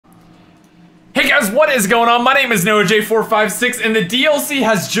guys, what is going on? My name is NoahJ456 and the DLC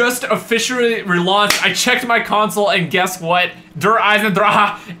has just officially relaunched. I checked my console and guess what?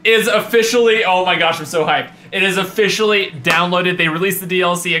 Eisendrache is officially, oh my gosh, I'm so hyped. It is officially downloaded. They released the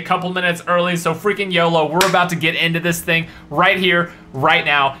DLC a couple minutes early, so freaking YOLO. We're about to get into this thing right here, right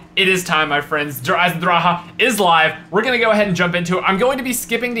now. It is time, my friends. Eisendrache is live. We're gonna go ahead and jump into it. I'm going to be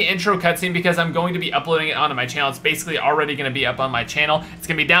skipping the intro cutscene because I'm going to be uploading it onto my channel. It's basically already gonna be up on my channel. It's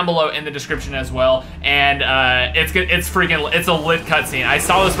gonna be down below in the description as well. And it's a lit cutscene. I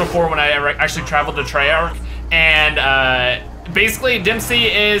saw this before when I actually traveled to Treyarch, and basically, Dempsey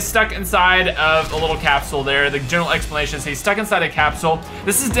is stuck inside of a little capsule there. The general explanation is he's stuck inside a capsule.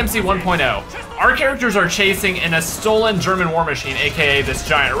 This is Dempsey 1.0. Our characters are chasing in a stolen German war machine, aka this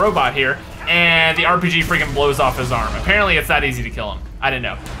giant robot here, and the RPG freaking blows off his arm. Apparently, it's that easy to kill him. I didn't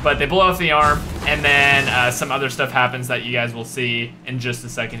know. But they blow off the arm, and then some other stuff happens that you guys will see in just a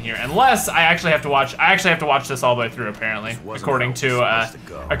second here. Unless I actually have to watch this all the way through, apparently, according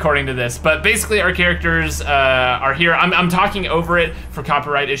to this. But basically, our characters are here. I'm talking over it for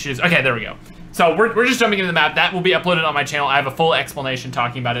copyright issues. Okay, there we go. So we're just jumping into the map. That will be uploaded on my channel. I have a full explanation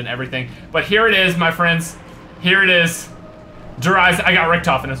talking about it and everything. But here it is, my friends. Here it is. I got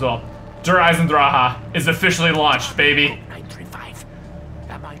Richtofen as well. Eisendrache is officially launched, baby.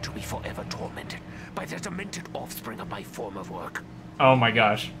 Am I to be forever tormented by the demented offspring of my former work? Oh my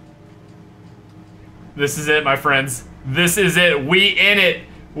gosh. This is it, my friends. This is it. We in it.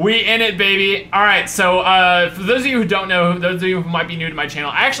 We in it, baby. All right, so for those of you who don't know, those of you who might be new to my channel,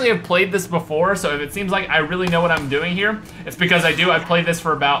 I actually have played this before, so if it seems like I really know what I'm doing here, it's because I do. I've played this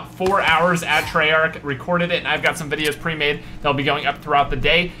for about 4 hours at Treyarch, recorded it, and I've got some videos pre-made that'll be going up throughout the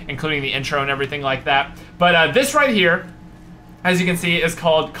day, including the intro and everything like that. But this right here, as you can see, is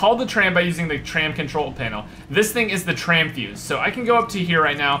called Call the Tram by using the tram control panel. This thing is the tram fuse. So I can go up to here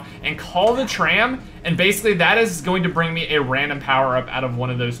right now and call the tram, and basically that is going to bring me a random power-up out of one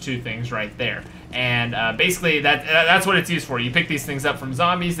of those two things right there. And basically that's what it's used for. You pick these things up from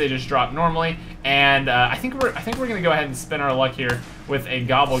zombies, they just drop normally. And I think we're gonna go ahead and spin our luck here with a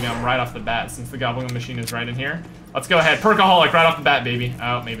gobblegum right off the bat, since the gobblegum machine is right in here. Let's go ahead, Perkaholic right off the bat, baby.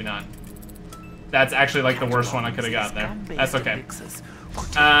 Oh, maybe not. That's actually like the worst one I could have got there. That's okay.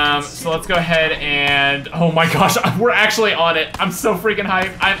 So let's go ahead and, oh my gosh, we're actually on it. I'm so freaking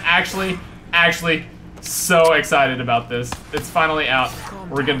hyped. I'm actually so excited about this. It's finally out.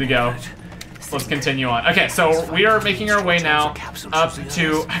 We're good to go. Let's continue on. Okay, so we are making our way now up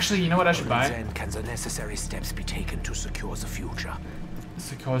to, actually, you know what I should buy? Can the necessary steps be taken to secure the future?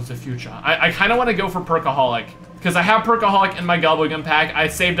 Secure the future. I kind of want to go for Perkaholic, because I have Perkaholic in my Gobblegum pack. I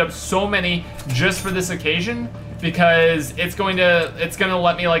saved up so many just for this occasion because it's going to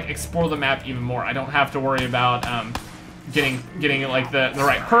let me like explore the map even more. I don't have to worry about getting like the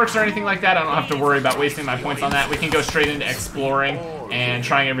right perks or anything like that. I don't have to worry about wasting my points on that. We can go straight into exploring and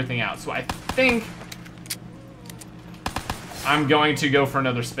trying everything out. So I think I'm going to go for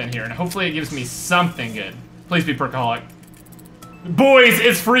another spin here, and hopefully it gives me something good. Please be Perkaholic. Boys,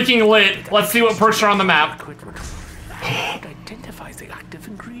 it's freaking lit. Let's see what perks are on the map. Identify the active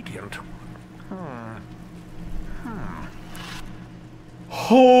ingredient.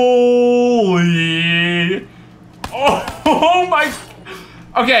 Holy. Oh my.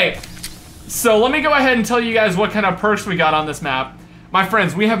 Okay, so let me go ahead and tell you guys what kind of perks we got on this map. My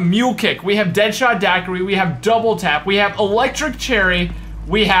friends, we have Mule Kick, we have Deadshot Daiquiri, we have Double Tap, we have Electric Cherry,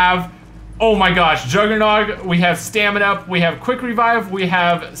 we have, oh my gosh, Juggernog, we have Stamina Up, we have Quick Revive, we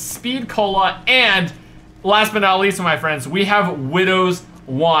have Speed Cola, and last but not least, my friends, we have Widow's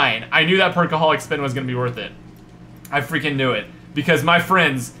Wine. I knew that Perkaholic spin was gonna be worth it. I freaking knew it. Because my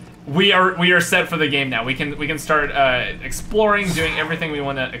friends, we are set for the game now. We can start exploring, doing everything we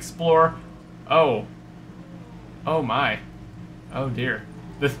want to explore. Oh. Oh my. Oh dear.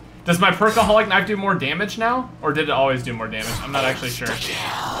 Does my Perkaholic knife do more damage now? Or did it always do more damage? I'm not actually sure.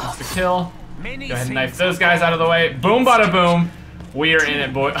 That's the kill. Go ahead and knife those guys out of the way. Boom bada boom. We are in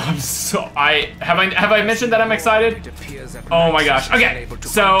it, boy. I'm so have I mentioned that I'm excited? Oh my gosh. Okay,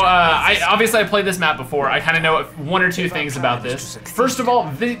 so obviously I played this map before. I kind of know one or two things about this. First of all,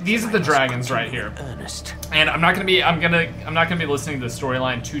 these are the dragons right here, and I'm not gonna be listening to the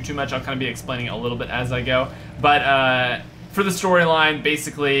storyline too much. I'll kind of be explaining it a little bit as I go. But for the storyline,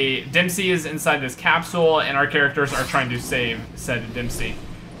 basically Dempsey is inside this capsule, and our characters are trying to save said Dempsey.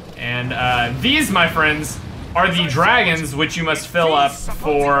 And these, my friends, are the dragons which you must fill up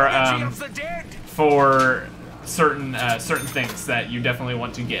for certain things that you definitely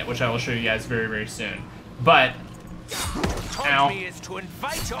want to get, which I will show you guys very, very soon. But ow.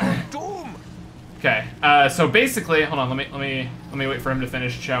 Okay, so basically, hold on, let me wait for him to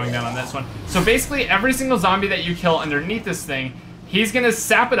finish chowing down on this one. So basically, every single zombie that you kill underneath this thing, he's gonna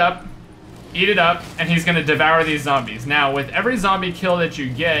sap it up, eat it up, and he's gonna devour these zombies. Now, with every zombie kill that you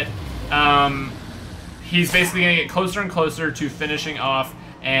get, he's basically gonna get closer and closer to finishing off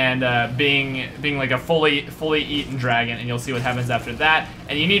and being like a fully eaten dragon, and you'll see what happens after that.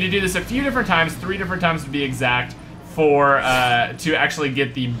 And you need to do this a few different times, 3 different times to be exact, for to actually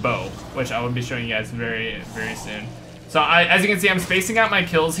get the bow, which I will be showing you guys very, very soon. So as you can see, I'm spacing out my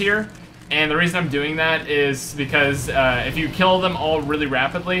kills here, and the reason I'm doing that is because if you kill them all really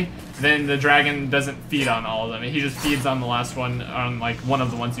rapidly, then the dragon doesn't feed on all of them. He just feeds on the last one, on like one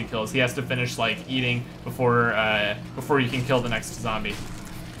of the ones he kills. He has to finish like eating before you can kill the next zombie.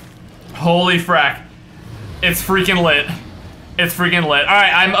 Holy frack. It's freaking lit. It's freaking lit.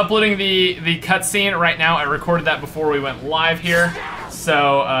 Alright, I'm uploading the cutscene right now. I recorded that before we went live here.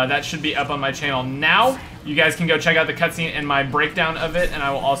 So that should be up on my channel now. You guys can go check out the cutscene and my breakdown of it, and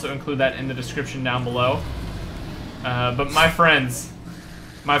I will also include that in the description down below. But my friends,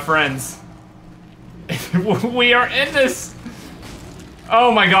 we are in this.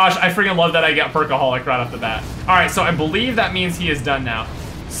 Oh my gosh, I freaking love that I got Perkaholic right off the bat. Alright, so I believe that means he is done now.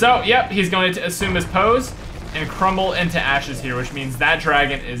 So, yep, he's going to assume his pose and crumble into ashes here, which means that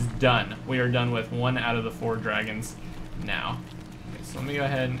dragon is done. We are done with 1 out of the 4 dragons now. Okay, so let me go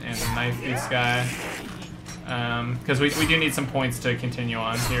ahead and knife this guy. Because we do need some points to continue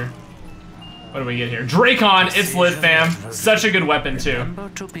on here. What do we get here? Drakon, it's lit, fam. Such a good weapon, too. Remember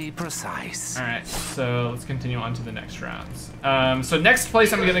to be precise. Alright, so let's continue on to the next rounds. So next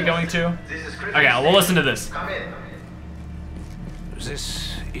place I'm gonna go into. Okay, we'll listen to this.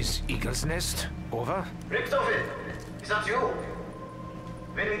 This is Eagle's Nest. Over. Richtofen, is that you?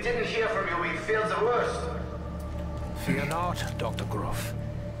 When we didn't hear from you, we feared the worst. Fear not, Dr. Groff.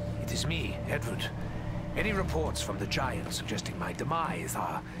 It is me, Edward. Any reports from the Giant suggesting my demise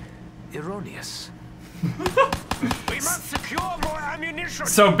are erroneous. We must secure more ammunition.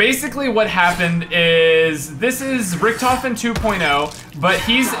 So basically what happened is, this is Richtofen 2.0, but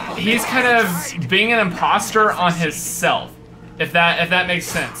he's kind of being an imposter on himself, if that makes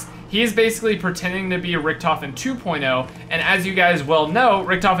sense. He is basically pretending to be Richtofen 2.0, and as you guys well know,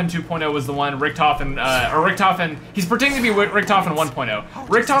 Richtofen 2.0 was the one he's pretending to be Richtofen 1.0.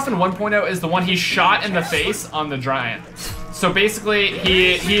 Richtofen 1.0 is the one he shot in the face on the Giant. So basically,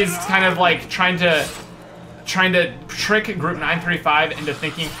 he is kind of like trying to trick Group 935 into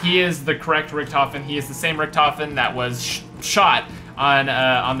thinking he is the correct Richtofen. He is the same Richtofen that was shot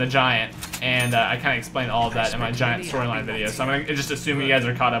on the Giant. And I kind of explained all of that in my Giant storyline video, so I'm gonna just assume you guys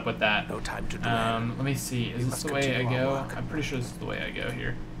are caught up with that. No time to let me see, is this the way I go? I'm pretty sure this is the way I go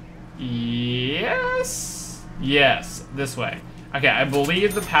here. Yes? Yes, this way. Okay, I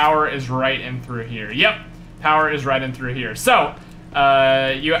believe the power is right in through here. Yep, power is right in through here. So,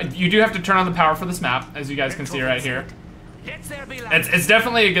 you do have to turn on the power for this map, as you guys can see right here. It's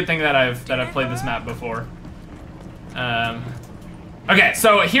definitely a good thing that I've played this map before. Okay,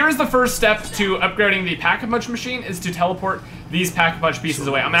 so here's the first step to upgrading the Pack-a-Punch machine, is to teleport these Pack-a-Punch pieces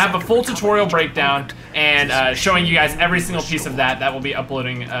away. I'm gonna have a full tutorial breakdown and showing you guys every single piece of that. That will be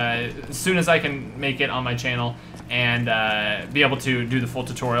uploading as soon as I can make it on my channel and be able to do the full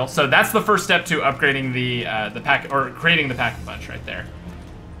tutorial. So that's the first step to upgrading creating the Pack-a-Punch right there.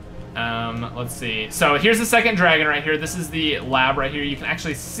 Let's see. So here's the second dragon right here. This is the lab right here. You can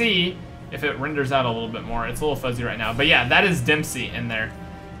actually see if it renders out a little bit more. It's a little fuzzy right now, but yeah, that is Dempsey in there.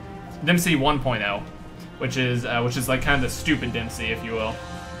 Dempsey 1.0, which is like kind of the stupid Dempsey, if you will.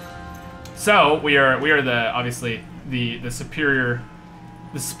 So we are obviously the superior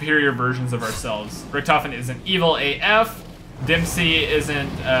versions of ourselves. Richtofen isn't evil AF. Dempsey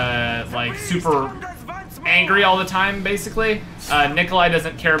isn't like super angry all the time, basically. Nikolai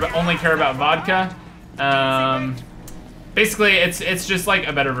doesn't only care about vodka. Basically, it's just like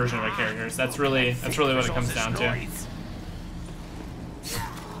a better version of our characters. That's really what it comes down to.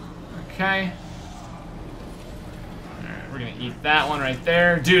 Okay. Alright, we're gonna eat that one right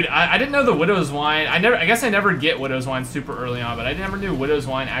there. Dude, I didn't know the Widow's Wine. I guess I never get Widow's Wine super early on, but I never knew Widow's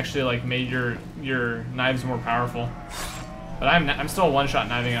Wine actually like made your knives more powerful. But I'm still one-shot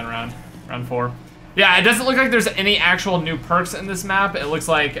kniving on round 4. Yeah, it doesn't look like there's any actual new perks in this map. It looks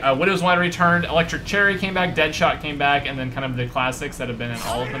like Widow's Wine returned, Electric Cherry came back, Deadshot came back, and then kind of the classics that have been in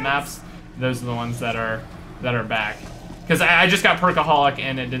all of the maps. Those are the ones that are back. Because I just got Perkaholic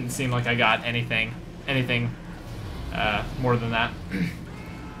and it didn't seem like I got anything more than that.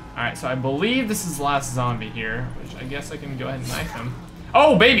 Alright, so I believe this is the last zombie here, which I guess I can go ahead and knife him.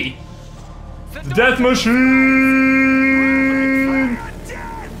 Oh, baby! The death machine!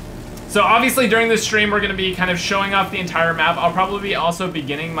 So obviously during this stream, we're gonna be kind of showing off the entire map. I'll probably be also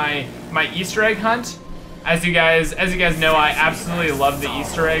beginning my Easter egg hunt. As you guys know, I absolutely love the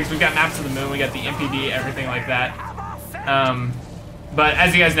Easter eggs. We've got maps of the moon, we got the MPD, everything like that. But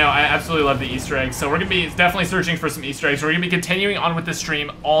as you guys know, I absolutely love the Easter eggs. So we're gonna be definitely searching for some Easter eggs. We're gonna be continuing on with this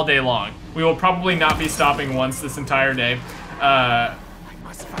stream all day long. We will probably not be stopping once this entire day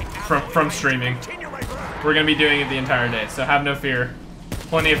from streaming. We're gonna be doing it the entire day, so have no fear.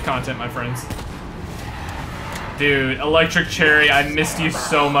 Plenty of content, my friends. Dude, Electric Cherry, I missed you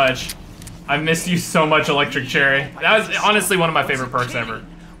so much. I missed you so much, Electric Cherry. That was honestly one of my favorite perks ever.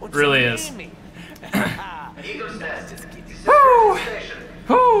 Really is. Woo!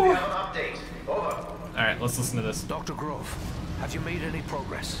 Woo! Alright, let's listen to this. Dr. Grove, have you made any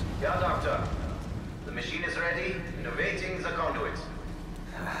progress? Yeah, Doctor. The machine is ready, innovating the conduit.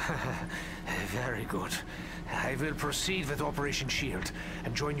 Very good. I will proceed with Operation Shield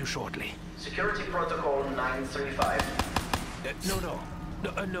and join you shortly. Security Protocol 935.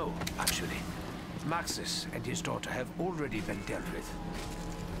 No, actually. Maxis and his daughter have already been dealt with.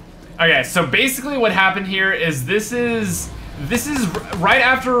 Okay, so basically what happened here is this is right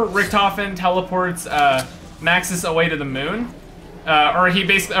after Richtofen teleports Maxis away to the moon. Or he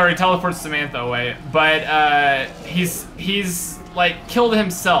teleports Samantha away, but he's like killed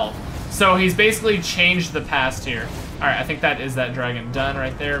himself. So he's basically changed the past here. All right, I think that is that dragon done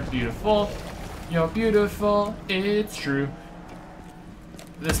right there. Beautiful. You're beautiful. It's true.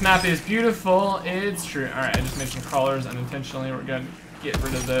 This map is beautiful. It's true. All right, I just made some crawlers unintentionally. We're gonna get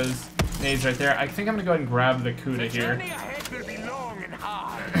rid of those nades right there. I think I'm gonna go ahead and grab the Cuda here.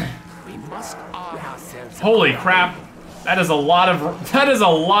 Holy crap! That is a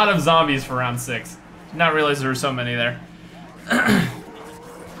lot of zombies for round 6. Did not realize there were so many there.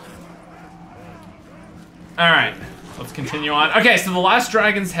 Alright, let's continue on. Okay, so the last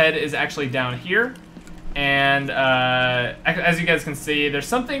dragon's head is actually down here. And as you guys can see, there's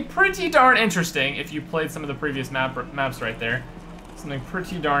something pretty darn interesting if you played some of the previous maps right there. Something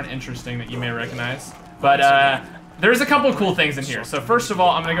pretty darn interesting that you may recognize. But there's a couple of cool things in here. So first of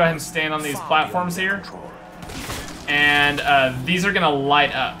all, I'm gonna go ahead and stand on these platforms here. And these are gonna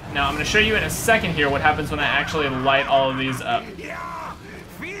light up. Now I'm gonna show you in a second here what happens when I actually light all of these up.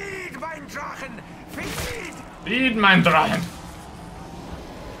 Feed mein Drachen.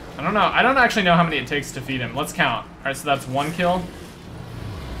 I don't know. I don't actually know how many it takes to feed him. Let's count. All right, so that's 1 kill.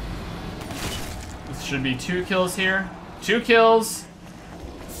 This should be 2 kills here. 2 kills.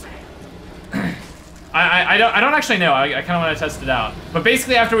 I don't actually know. I kind of want to test it out. But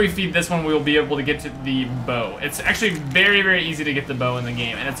basically, after we feed this one, we will be able to get to the bow. It's actually very, very easy to get the bow in the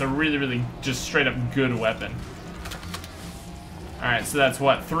game, and it's a really, really just straight up good weapon. All right, so that's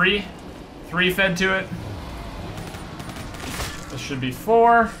what, 3? 3 fed to it. This should be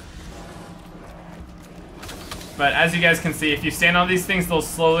 4. But as you guys can see, if you stand on these things, they'll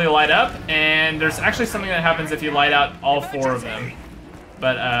slowly light up. And there's actually something that happens if you light out all 4 of them.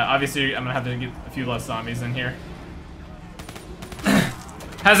 But obviously, I'm gonna have to get a few less zombies in here.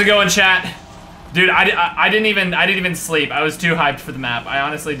 How's it going, chat? Dude, I didn't even sleep. I was too hyped for the map. I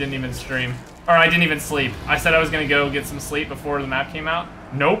honestly didn't even stream, or I didn't even sleep. I said I was gonna go get some sleep before the map came out.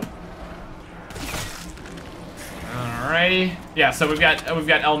 Nope. Alrighty. Yeah, so we've got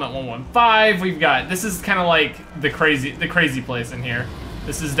element 115. We've got, this is kind of like the crazy place in here.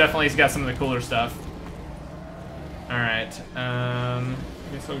 This is definitely got some of the cooler stuff. All right. I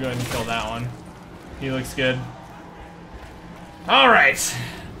guess we'll go ahead and kill that one. He looks good. All right.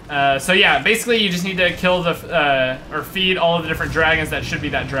 So yeah, basically you just need to kill the or feed all of the different dragons. That should be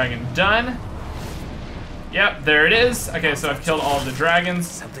that dragon done. Yep, there it is. Okay, so I've killed all of the dragons.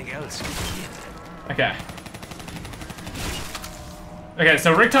 Something else. Okay. Okay,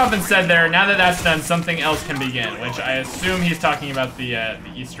 so Richtofen said there, now that that's done, something else can begin, which I assume he's talking about the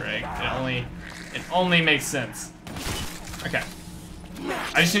Easter egg. It only makes sense. Okay.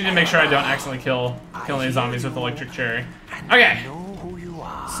 I just need to make sure I don't accidentally kill any zombies with Electric Cherry. Okay.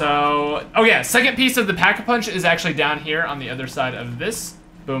 So, oh yeah, second piece of the Pack-a-Punch is actually down here on the other side of this.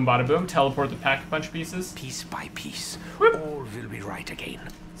 Boom, bada boom. Teleport the Pack-a-Punch pieces. Piece by piece, Whoop. all will be right again.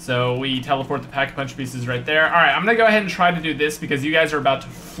 So we teleport the Pack-a-Punch pieces right there. All right, I'm gonna go ahead and try to do this because you guys are about to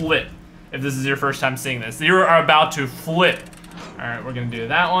flip. If this is your first time seeing this, you are about to flip. All right, we're gonna do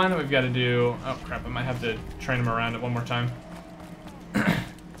that one. We've got to do, oh crap, I might have to train him around it one more time.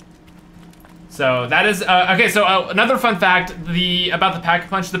 So that is, okay, so another fun fact about the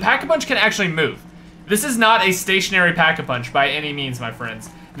Pack-a-Punch. The Pack-a-Punch can actually move. This is not a stationary Pack-a-Punch by any means, my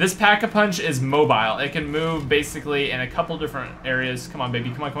friends. This Pack-a-Punch is mobile. It can move basically in a couple different areas. Come on,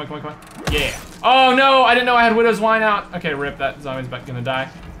 baby, come on, come on, come on, come on. Yeah. Oh no, I didn't know I had Widow's Wine out. Okay, rip, that zombie's about gonna die.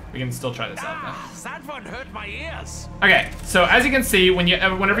 we can still try this out though. That one hurt my ears. Okay, so as you can see,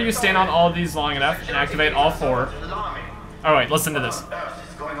 whenever you stand on all of these long enough and activate all 4. Oh wait, listen to this. What on earth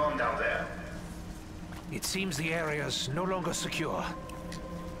is going on down there? It seems the area's no longer secure.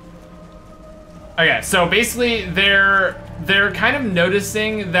 Okay, so basically they're kind of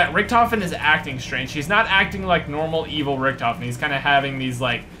noticing that Richtofen is acting strange. He's not acting like normal evil Richtofen. He's kind of having these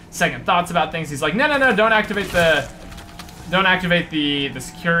like second thoughts about things. He's like, no, don't activate the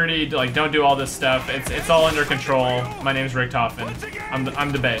security. Like, don't do all this stuff. It's all under control. My name's Richtofen.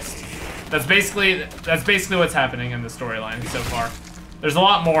 I'm the best. That's basically what's happening in the storyline so far. There's a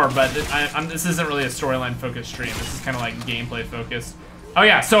lot more, but this isn't really a storyline focused stream. This is kind of like gameplay focused. Oh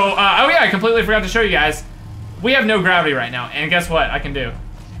yeah, so, I completely forgot to show you guys. We have no gravity right now, and guess what I can do?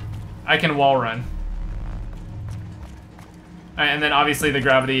 I can wall run. And then obviously the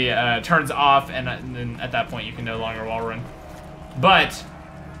gravity turns off, and then at that point you can no longer wall run. But...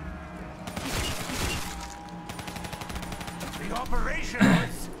 The operation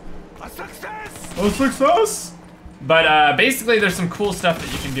was a success! A success! But basically there's some cool stuff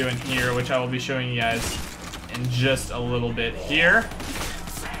that you can do in here, which I will be showing you guys in just a little bit here.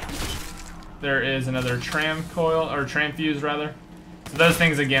 There is another tram coil, or tram fuse rather. So those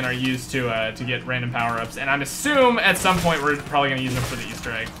things again are used to get random power-ups, and I assume at some point we're probably gonna use them for the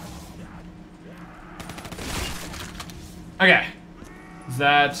Easter egg. Okay,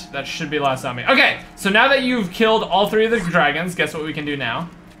 that should be last on me. Okay, so now that you've killed all 3 of the dragons, guess what we can do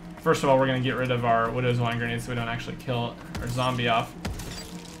now? First of all, we're gonna get rid of our Widow's Wine grenades so we don't actually kill our zombie off.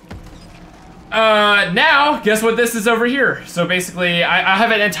 Now, guess what this is over here? So basically, I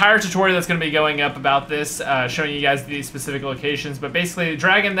have an entire tutorial that's going to be going up about this, showing you guys the specific locations, but basically,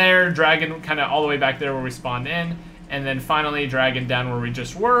 dragon there, dragon kind of all the way back there where we spawned in, and then finally, dragon down where we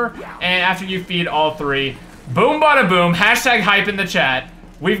just were, and after you feed all 3, boom bada boom, hashtag hype in the chat,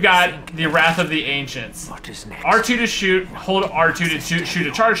 we've got the Wrath of the Ancients. What is next? R2 to shoot, hold R2 to shoot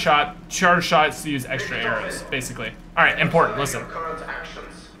a charge shots to use extra arrows, basically. Alright, important, listen. Your current actions.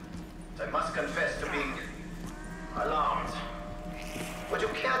 I must confess to being alarmed. Would you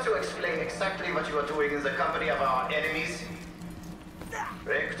care to explain exactly what you are doing in the company of our enemies?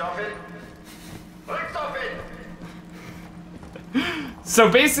 Richtofen? Richtofen! So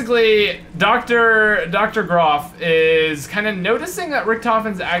basically, Dr. Groff is kind of noticing that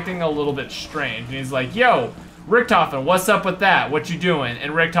Richtofen's acting a little bit strange. And he's like, yo, Richtofen, what's up with that? What you doing?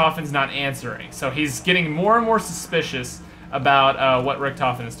 And Richtofen's not answering. So he's getting more and more suspicious about what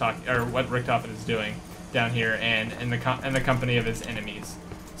Richtofen is what Richtofen is doing down here and in the company of his enemies.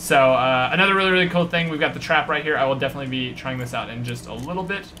 So another really cool thing, we've got the trap right here. I will definitely be trying this out in just a little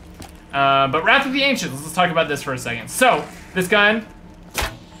bit. But Wrath of the Ancients, let's talk about this for a second. So this gun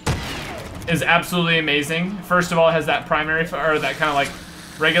is absolutely amazing. First of all, it has that primary, or that kind of like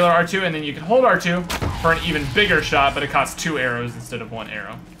regular R2, and then you can hold R2 for an even bigger shot, but it costs 2 arrows instead of 1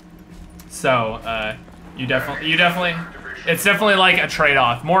 arrow. So you definitely, it's definitely like a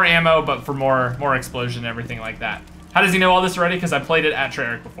trade-off. More ammo, but for more explosion and everything like that. How does he know all this already? Because I played it at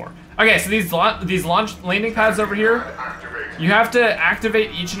Treyarch before. Okay, so these launch landing pads over here, you have to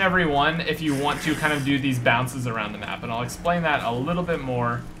activate each and every one if you want to kind of do these bounces around the map, and I'll explain that a little bit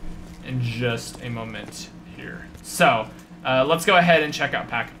more in just a moment here. So let's go ahead and check out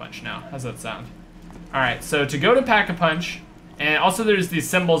Pack-a-Punch now. How's that sound? All right, so to go to Pack-a-Punch, and also there's these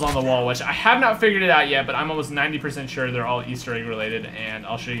symbols on the wall, which I have not figured it out yet, but I'm almost 90% sure they're all Easter egg related, and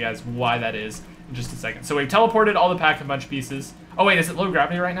I'll show you guys why that is in just a second. So we've teleported all the Pack-a-Punch pieces. Oh wait, is it low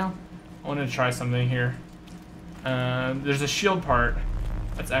gravity right now? I wanted to try something here. There's a shield part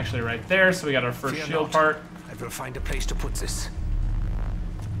that's actually right there, so we got our first shield part. I will find a place to put this.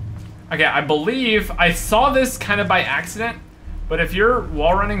 Okay, I believe I saw this kind of by accident, but if you're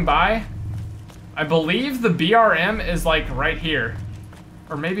wall running by, I believe the BRM is like right here.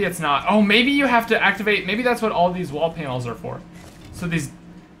 Or maybe it's not. Oh, maybe you have to activate, maybe that's what all these wall panels are for. So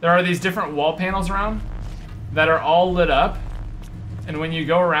there are these different wall panels around that are all lit up, and when you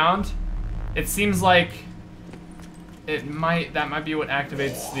go around, it seems like that might be what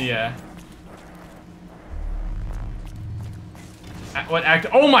activates the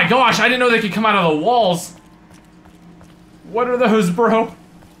oh my gosh, I didn't know they could come out of the walls. What are those, bro?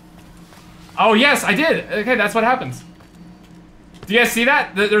 Oh yes, I did. Okay, that's what happens. Do you guys see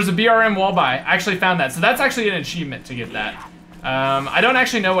that? There's a BRM wall by. I actually found that. So that's actually an achievement to get that. I don't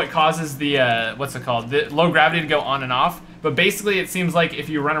actually know what causes the, what's it called? The low gravity to go on and off. But basically it seems like if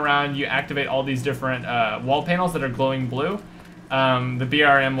you run around, you activate all these different wall panels that are glowing blue. The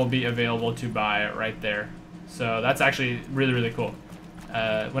BRM will be available to buy right there. So that's actually really cool.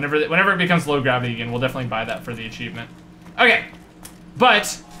 Whenever it becomes low gravity again, we'll definitely buy that for the achievement. Okay,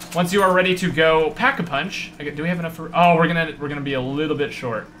 but once you are ready to go Pack-a-Punch, do we have enough for? Oh, we're gonna be a little bit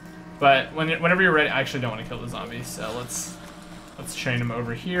short. But whenever you're ready, I actually don't want to kill the zombies, so let's train them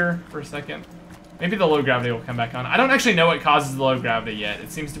over here for a second. Maybe the low gravity will come back on. I don't actually know what causes the low gravity yet.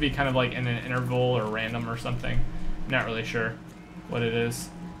 It seems to be kind of like in an interval or random or something. I'm not really sure what it is,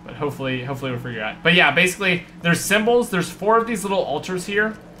 but hopefully we'll figure it out. But yeah, basically there's symbols. There's 4 of these little altars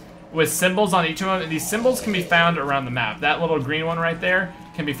here with symbols on each of them. And these symbols can be found around the map. That little green one right there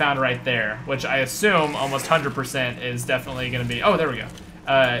can be found right there, which I assume almost 100% is definitely going to be. Oh, there we go.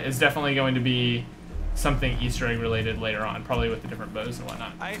 Is definitely going to be something Easter egg related later on, probably with the different bows and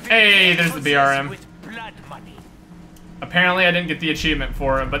whatnot. Hey, there's the BRM. Apparently I didn't get the achievement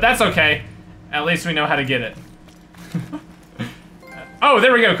for it, but that's okay. At least we know how to get it. Oh,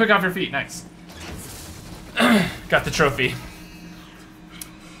 there we go. Quick off your feet. Nice. Got the trophy.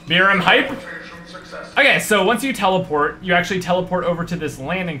 BRM hype. Okay, so once you teleport, you actually teleport over to this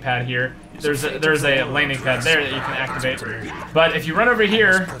landing pad here. There's a landing pad there that you can activate. But if you run over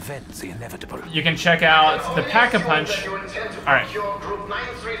here, you can check out the Pack-a-Punch. All right. Group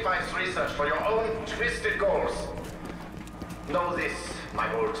 935's research for your own twisted goals. Know this,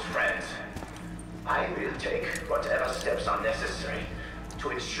 my old friend. I will take whatever steps are necessary to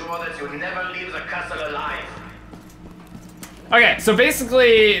ensure that you never leave the castle alive. Okay, so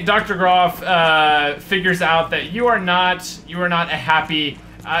basically, Dr. Groff figures out that you are not a happy.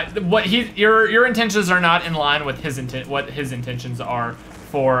 Your intentions are not in line with what his intentions are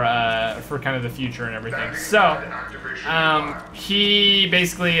for kind of the future and everything. So he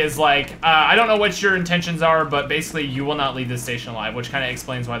basically is like, I don't know what your intentions are, but basically you will not leave this station alive, which kind of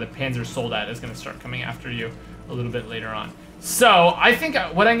explains why the Panzer Soldat is going to start coming after you a little bit later on. So I think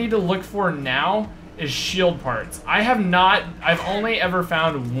what I need to look for now is shield parts. I've only ever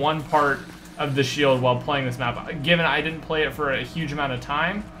found one part of the shield while playing this map, given I didn't play it for a huge amount of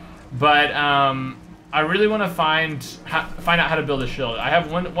time. But I really want to find out how to build a shield. I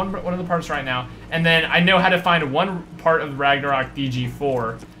have one of the parts right now, and then I know how to find one part of Ragnarok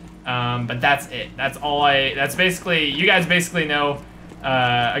DG4. But that's it. That's all that's basically, you guys basically know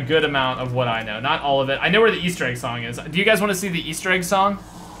a good amount of what I know. Not all of it. I know where the Easter egg song is. Do you guys want to see the Easter egg song?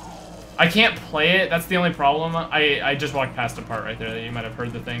 I can't play it. That's the only problem. I just walked past a part right there that you might have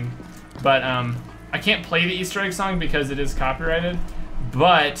heard the thing. But I can't play the Easter egg song because it is copyrighted.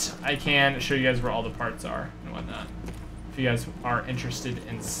 But I can show you guys where all the parts are and whatnot, if you guys are interested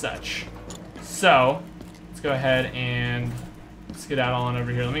in such. So let's go ahead and skedaddle on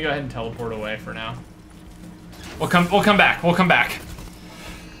over here. Let me go ahead and teleport away for now. We'll come back. We'll come back.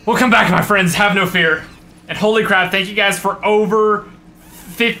 We'll come back, my friends. Have no fear. And holy crap, thank you guys for over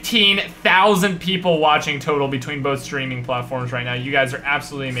 15,000 people watching total between both streaming platforms right now. You guys are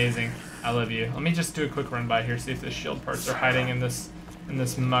absolutely amazing. I love you. Let me just do a quick run by here, see if the shield parts are hiding in this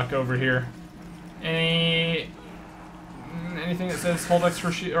muck over here. Anything that says hold X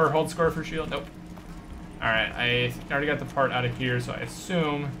for shield or hold square for shield? Nope. All right, I already got the part out of here, so I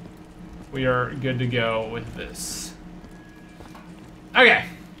assume we are good to go with this. Okay.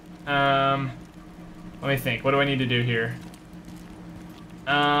 Let me think. What do I need to do here?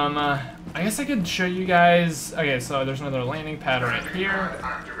 I guess I could show you guys. Okay, so there's another landing pad right here.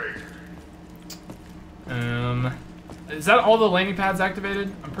 Is that all the landing pads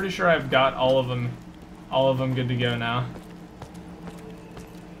activated? I'm pretty sure I've got all of them good to go now.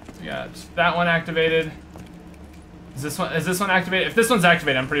 We got that one activated. Is this one activated? If this one's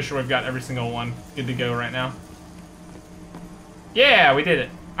activated, I'm pretty sure we've got every single one good to go right now. Yeah, we did it.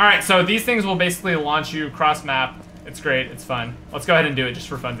 All right, so these things will basically launch you cross map. It's great, it's fun. Let's go ahead and do it just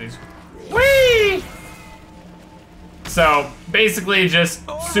for funsies. Whee! So basically just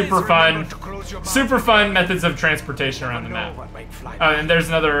super fun methods of transportation around the map. And there's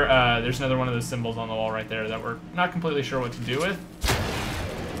another one of those symbols on the wall right there that we're not completely sure what to do with.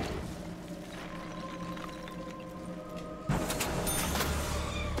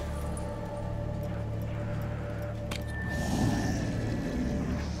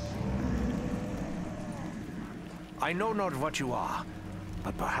 I know not what you are,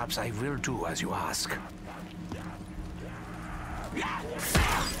 but perhaps I will do as you ask.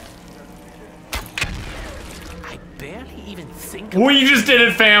 I barely even think. We just did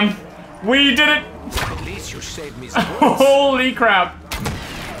it, fam. We did it. At least you saved me some bullets. Holy crap.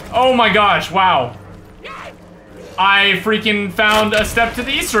 Oh my gosh, wow. I freaking found a step to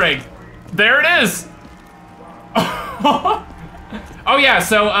the Easter egg. There it is. Oh yeah,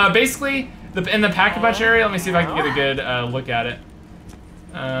 so basically in the Pack-a-Punch area, let me see if I can get a good look at it.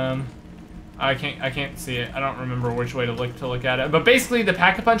 I can't see it. I don't remember which way to look at it. But basically, the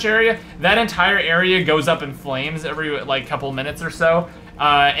Pack-a-Punch area, that entire area goes up in flames every like couple minutes or so.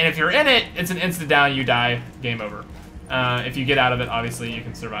 And if you're in it, it's an instant down, you die, game over. If you get out of it, obviously, you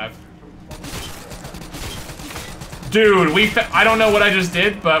can survive. Dude, I don't know what I just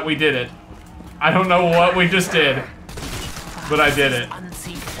did, but we did it. I don't know what we just did, but I did it.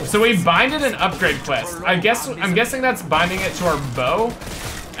 So we binded an upgrade quest. I'm guessing that's binding it to our bow,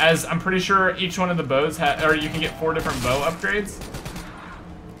 as I'm pretty sure each one of the bows or you can get 4 different bow upgrades.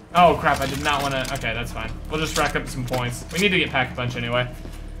 Oh crap, I did not want to, okay, that's fine. We'll just rack up some points. We need to get pack a punch anyway.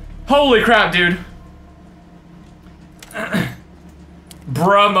 Holy crap, dude.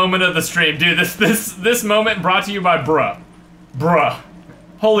 Bruh moment of the stream. Dude, this moment brought to you by Bruh. Bruh.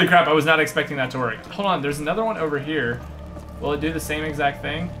 Holy crap, I was not expecting that to work. Hold on, there's another one over here. Will it do the same exact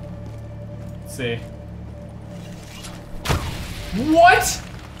thing? Let's see. What?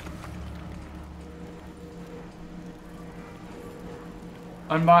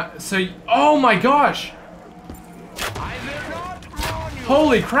 So, oh my gosh.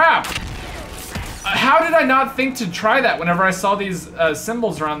 Holy crap. How did I not think to try that whenever I saw these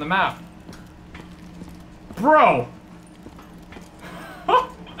symbols around the map? Bro.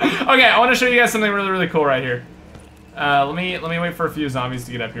 Okay, I want to show you guys something really, really cool right here. Let me wait for a few zombies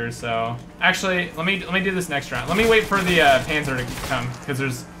to get up here. So, actually, let me do this next round. Let me wait for the Panzer to come,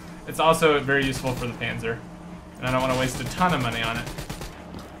 because it's also very useful for the Panzer, and I don't want to waste a ton of money on it.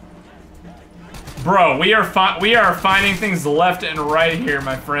 Bro, we are finding things left and right here,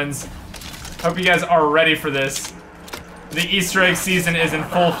 my friends. Hope you guys are ready for this. The Easter egg season is in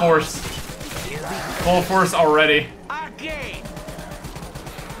full force. Full force already.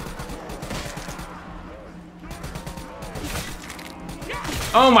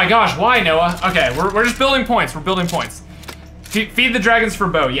 Oh my gosh, why, Noah? Okay, we're just building points. We're building points. Feed the dragons for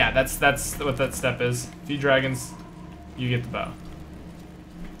bow. Yeah, that's what that step is. Feed dragons, you get the bow.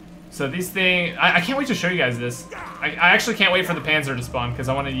 So these things, I can't wait to show you guys this. I actually can't wait for the Panzer to spawn because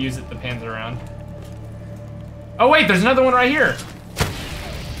I want to use it the Panzer round. Oh wait, there's another one right here.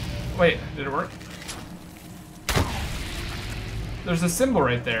 Wait, did it work? There's a symbol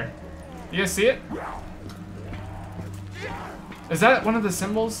right there. You guys see it? Is that one of the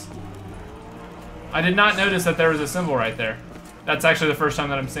symbols? I did not notice that there was a symbol right there. That's actually the first time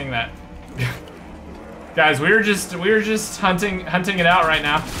that I'm seeing that. Guys, we were just hunting it out right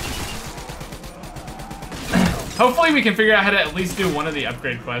now. Hopefully we can figure out how to at least do one of the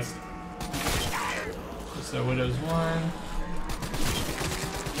upgrade quests. So Widow's 1.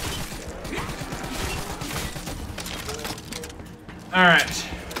 Alright.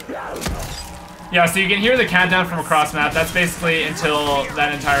 Yeah, so you can hear the countdown from across map. That's basically until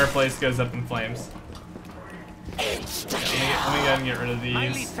that entire place goes up in flames. Yeah, let me go ahead and get rid of these. My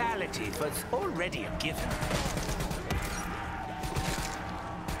lethality was already a given.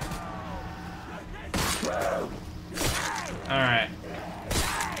 Alright.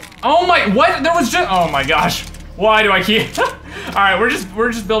 Oh my, what? There was just, oh my gosh. Why do I keep, alright,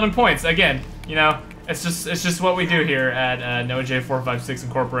 we're just building points. Again, you know, it's just what we do here at NoahJ456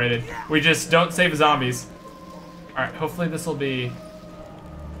 Incorporated. We just don't save zombies. Alright, hopefully this will be,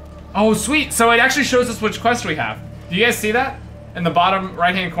 oh sweet, so it actually shows us which quest we have. Do you guys see that? In the bottom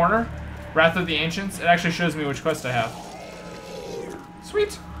right hand corner? Wrath of the Ancients, it actually shows me which quest I have.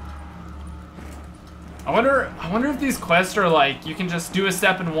 Sweet. I wonder if these quests are like, you can just do a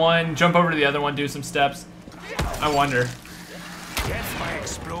step in one, jump over to the other one, do some steps. I wonder. Death by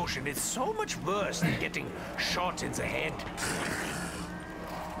explosion is so much worse than getting shot in the head.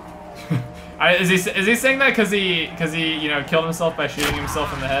 Is he saying that because he you know killed himself by shooting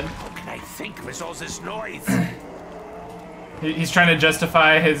himself in the head? How can I think with all this noise? He's trying to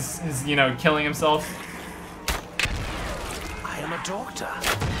justify his you know killing himself. I am a doctor.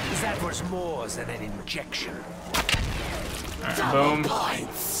 That was more than an injection. Alright, boom.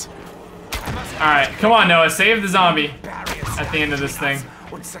 Alright, come on, Noah, save the zombie at the end of this thing.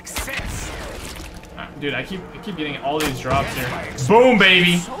 Right, dude, I keep getting all these drops here. Boom,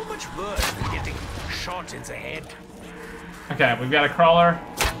 baby! So much worse than getting shot in the head. Okay, we've got a crawler.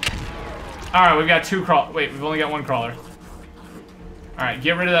 Alright, we've got 2 crawl. Wait, we've only got 1 crawler. Alright,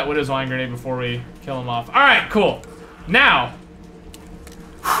 get rid of that Widow's Wine Grenade before we kill him off. Alright, cool. Now,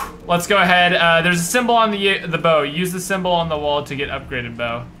 let's go ahead. There's a symbol on the bow. Use the symbol on the wall to get upgraded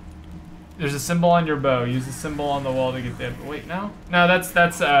bow. There's a symbol on your bow. Use the symbol on the wall to get the. Wait, no. No,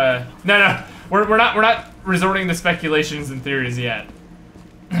 that's no. We're not resorting to speculations and theories yet.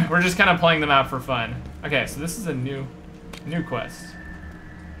 We're just kind of playing them out for fun. Okay, so this is a new quest.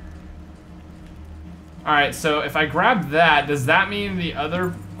 All right, so if I grab that, does that mean the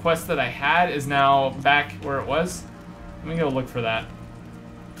other quest that I had is now back where it was? Let me go look for that.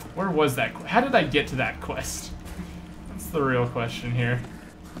 Where was that? How did I get to that quest? the real question here.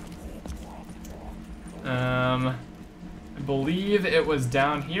 I believe it was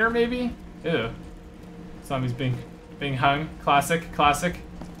down here, maybe? Ew. Zombies being hung. Classic. Okay,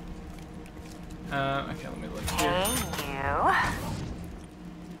 let me look here.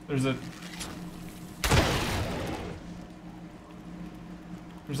 There's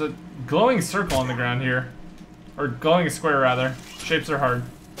a glowing circle on the ground here. Or glowing square, rather. Shapes are hard.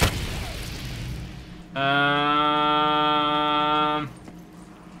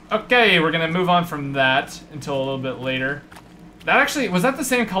 Okay, we're gonna move on from that until a little bit later. That actually, was that the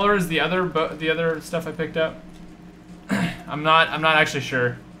same color as the other stuff I picked up? I'm not actually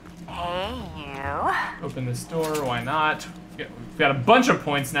sure. Hey, you. Open this door, why not? We've got a bunch of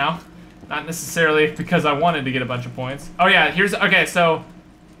points now. Not necessarily because I wanted to get a bunch of points. Oh yeah, okay, so,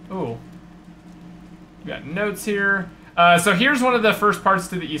 ooh. We got notes here. So here's one of the first parts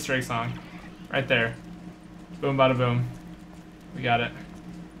to the Easter egg song. Right there. Boom, bada boom. We got it.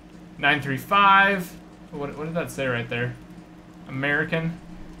 935. What did that say right there? American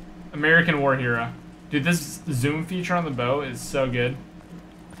war hero. Dude, this zoom feature on the bow is so good.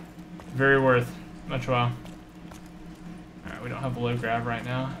 Very worth much while. Alright, we don't have a low grab right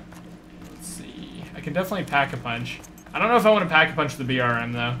now. Let's see. I can definitely pack a punch. I don't know if I want to pack a punch the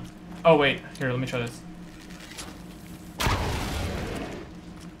BRM though. Oh wait, here, let me try this.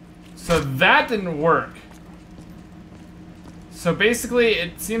 So that didn't work. So basically,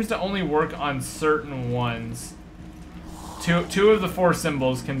 it seems to only work on certain ones. Two of the 4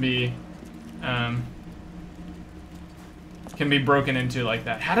 symbols can be broken into like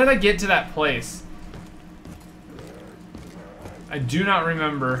that. How did I get to that place? I do not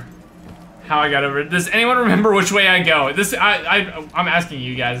remember how I got over it. Does anyone remember which way I go? I'm asking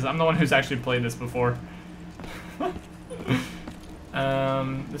you guys. I'm the one who's actually played this before.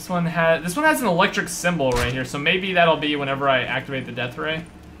 This one has an electric symbol right here, so maybe that'll be whenever I activate the death ray.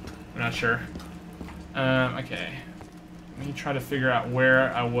 I'm not sure. Okay. Let me try to figure out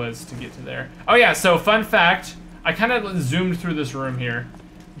where I was to get to there. Oh yeah, so fun fact, I kind of zoomed through this room here,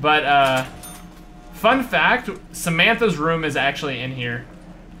 but fun fact, Samantha's room is actually in here.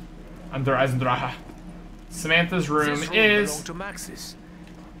 Under Eisendrache. Samantha's room is... belonged to Maxis.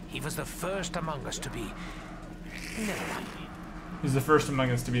 He was the first among us to be... Never mind. He's the first among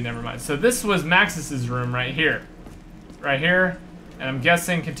us to be, never mind. So this was Maxis's room right here. Right here, and I'm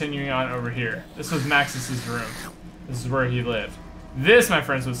guessing continuing on over here. This was Maxis's room. This is where he lived. This, my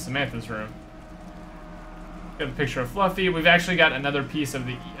friends, was Samantha's room. Got a picture of Fluffy. We've actually got another piece of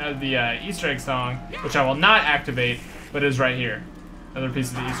the Easter egg song, which I will not activate, but is right here. Another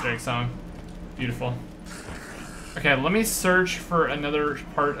piece of the Easter egg song. Beautiful. Okay, let me search for another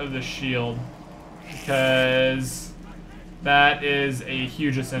part of the shield, because that is a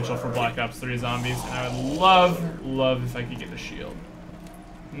huge essential for Black Ops 3 zombies, and I would love if I could get the shield.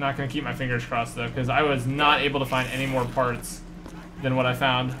 I'm not gonna keep my fingers crossed though, because I was not able to find any more parts than what I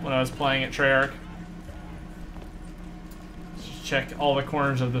found when I was playing at Treyarch. Let's just check all the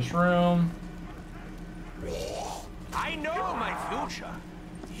corners of this room. I know my future.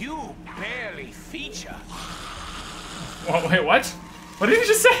 You barely feature. Oh, wait, what? What did you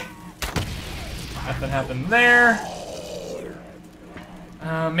just say? Nothing happened there.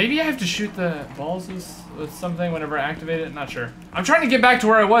 Maybe I have to shoot the balls with something whenever I activate it. Not sure. I'm trying to get back to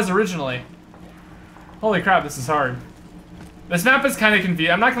where I was originally. Holy crap, this is hard. This map is kind of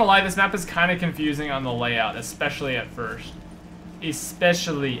confusing. I'm not gonna lie, this map is kind of confusing on the layout, especially at first.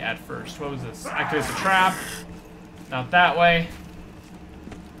 Especially at first. What was this? Activate the trap. Not that way.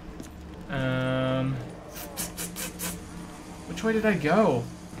 Which way did I go?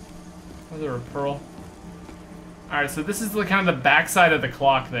 Was there a pearl? Alright, so this is kind of the back side of the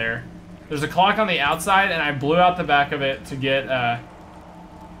clock there. There's a clock on the outside, and I blew out the back of it to get a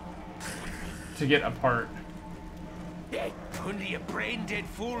part. That only a brain-dead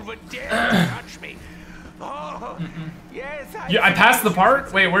fool would dare to touch me. Oh, yes, Yeah, I passed the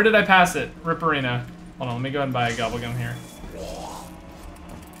part? Wait, where did I pass it? Ripperino. Hold on, let me go ahead and buy a gobblegum here.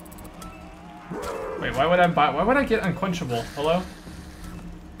 Wait, why would I get unquenchable? Hello?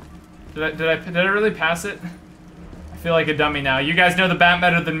 Did I really pass it? I feel like a dummy now. You guys know the bat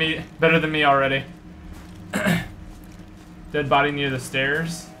better than me already. Dead body near the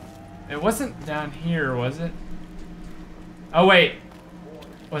stairs. It wasn't down here, was it? Oh wait.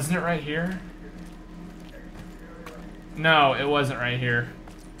 Wasn't it right here? No, it wasn't right here.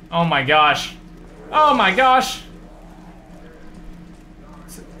 Oh my gosh. Oh my gosh.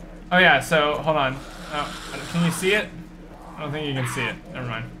 Oh yeah, so hold on. Oh, can you see it? I don't think you can see it. Never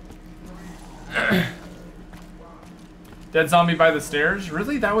mind. Dead zombie by the stairs?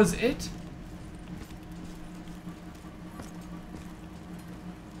 Really? That was it?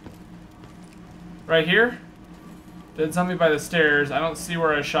 Right here? Dead zombie by the stairs. I don't see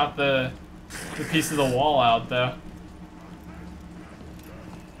where I shot the piece of the wall out, though.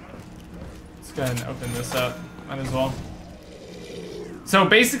 Let's go ahead and open this up. Might as well. So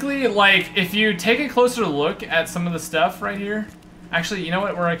basically, like, if you take a closer look at some of the stuff right here. Actually, you know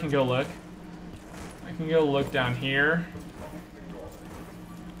what? Where I can go look? I can go look down here.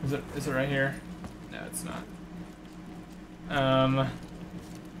 Is it right here? No, it's not.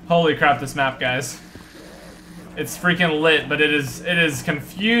 Holy crap, this map, guys. It's freaking lit, but it is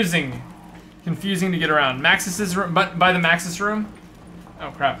confusing. Confusing to get around. Maxis's room, but by the Maxis room.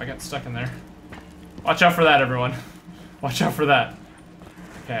 Oh crap, I got stuck in there. Watch out for that, everyone. Watch out for that.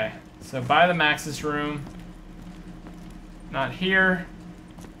 Okay, so by the Maxis room. Not here.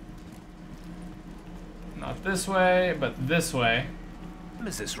 Not this way, but this way.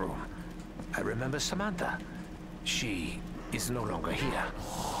 Is this room? I remember Samantha. She is no longer here.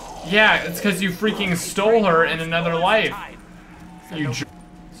 Yeah, it's because you freaking stole her in another life. You jerk.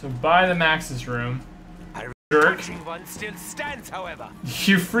 So by the Maxis room. Jerk. One still stands, however.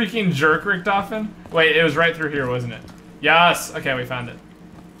 You freaking jerk, Richtofen. Wait, it was right through here, wasn't it? Yes. Okay, we found it.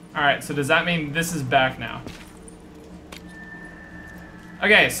 All right. So does that mean this is back now?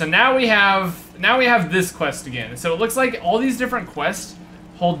 Okay. So now we have this quest again. So it looks like all these different quests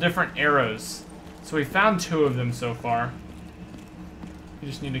hold different arrows. So we found 2 of them so far. You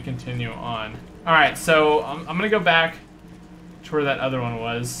just need to continue on. All right. So I'm gonna go back to where that other one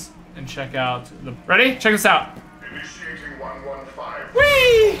was and check out the. Ready? Check this out. Initiating 115.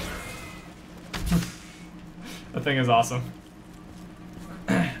 Whee! That thing is awesome.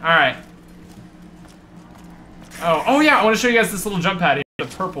 Alright. Oh yeah, I want to show you guys this little jump pad here. The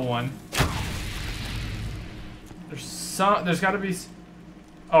purple one. There's gotta be...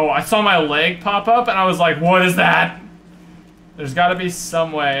 Oh, I saw my leg pop up and I was like, what is that? There's gotta be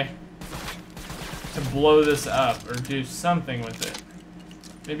some way to blow this up or do something with it.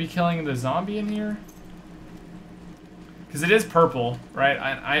 Maybe killing the zombie in here? Because it is purple, right?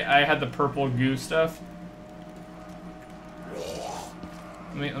 I had the purple goo stuff.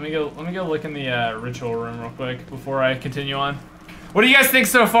 Let me go look in the ritual room real quick before I continue on. What do you guys think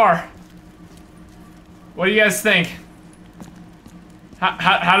so far? What do you guys think?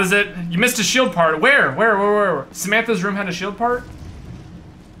 How does it? You missed a shield part. Where? Samantha's room had a shield part?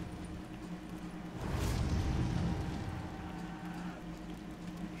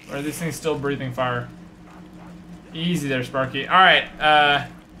 Or are these things still breathing fire? Easy there, Sparky. All right.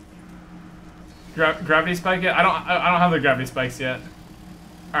 Gravity spike yet? I don't have the gravity spikes yet.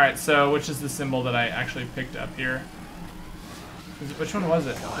 All right. So which is the symbol that I actually picked up here? Which one was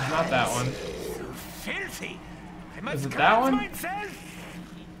it? It was not that one. Filthy. Is it that one?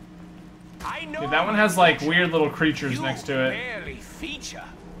 Dude, that one has like weird little creatures next to it.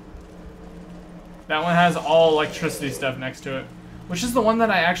 That one has all electricity stuff next to it. Which is the one that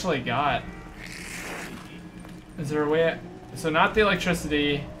I actually got? Is there a way? So not the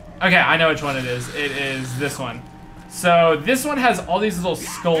electricity. Okay, I know which one it is. It is this one. So this one has all these little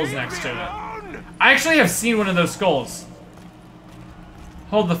skulls next to it. I actually have seen one of those skulls.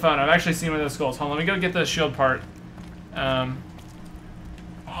 Hold the phone. I've actually seen one of those skulls. Hold on, let me go get the shield part. Hey,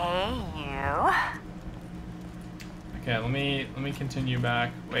 you. Okay, let me continue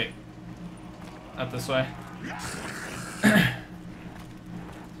back. Wait. Not this way.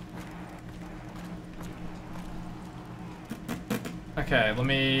 Okay, let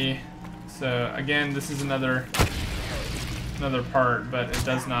me. So again, this is another part, but it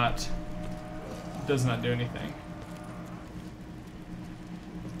does not do anything.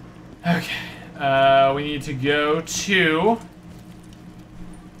 Okay, we need to go to.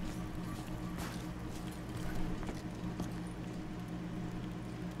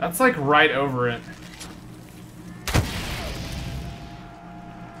 That's like right over it.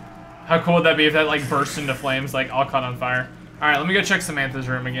 How cool would that be if that like burst into flames, like all caught on fire? All right, let me go check Samantha's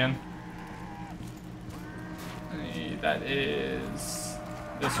room again. That is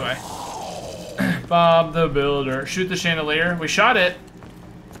this way. Bob the Builder. Shoot the chandelier. We shot it.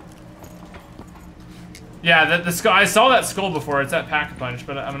 Yeah, the skull. I saw that skull before. It's at Pack-a-Punch,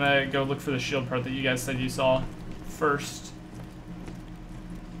 but I'm gonna go look for the shield part that you guys said you saw first.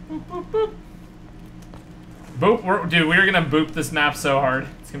 Boop, boop, boop. Boop. Dude, we're gonna boop this map so hard.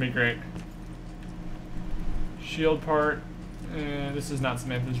 It's gonna be great. Shield part. This is not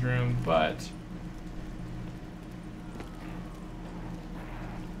Samantha's room, but...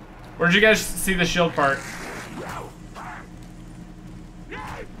 Where'd you guys see the shield part?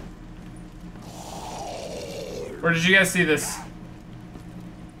 Where did you guys see this?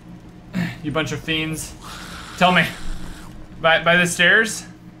 You bunch of fiends. Tell me. By the stairs?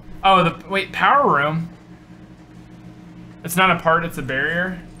 Oh, wait, power room. It's not a part, it's a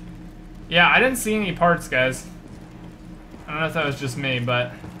barrier. Yeah, I didn't see any parts, guys. I don't know if that was just me,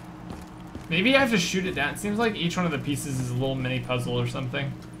 but maybe I have to shoot it down. It seems like each one of the pieces is a little mini puzzle or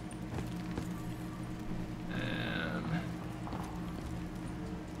something.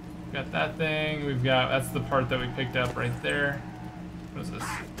 Got that thing. We've got, that's the part that we picked up right there. What is this?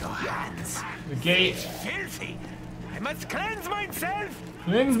 Your hands. The gate. Filthy. I must cleanse myself.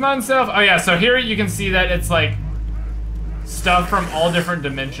 Cleanse myself. Oh yeah, so here you can see that it's like stuff from all different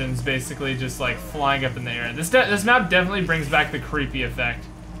dimensions, basically just like flying up in the air. This map definitely brings back the creepy effect.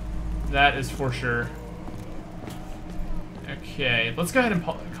 That is for sure. Okay, let's go ahead and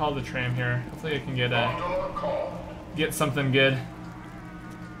call the tram here. Hopefully I can get something good.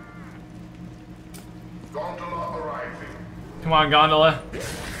 Gondola arriving. Come on, gondola.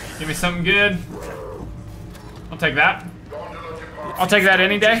 Give me something good. I'll take that. I'll take that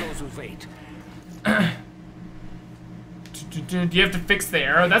any day. Do you have to fix the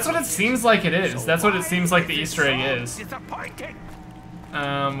arrow? That's what it seems like it is. That's what it seems like the Easter egg is.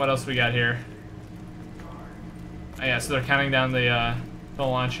 What else we got here? Oh yeah, so they're counting down the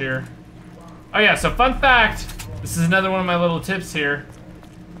launch here. Oh yeah, so fun fact. This is another one of my little tips here.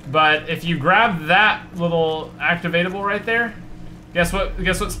 But if you grab that little activatable right there, guess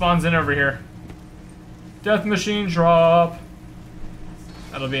what spawns in over here? Death machine drop.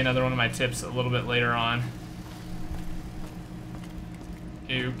 That'll be another one of my tips a little bit later on.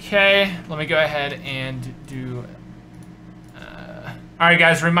 Okay, let me go ahead and do. All right,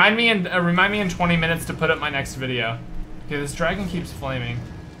 guys, remind me in 20 minutes to put up my next video. Okay, this dragon keeps flaming.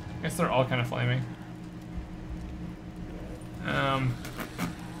 I guess they're all kind of flaming.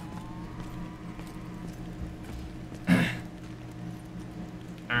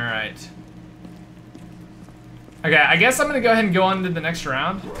 All right. Okay, I guess I'm gonna go ahead and go on to the next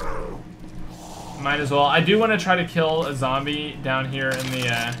round. Might as well. I do want to try to kill a zombie down here in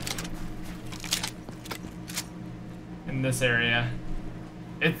the in this area.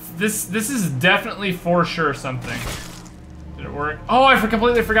 This is definitely for sure something. Did it work? Oh, I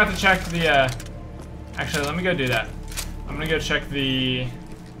completely forgot to check the. Actually, let me go do that. I'm gonna go check the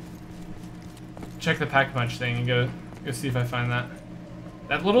Pack-a-Punch thing and go see if I find that.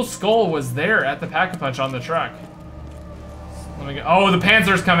 That little skull was there at the Pack-a-Punch on the truck. Let me go. Oh, the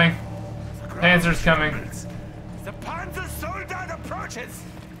Panzer's coming. Panzer's coming. The Panzer soldier approaches.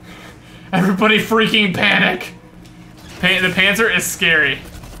 Everybody freaking panic. The Panzer is scary.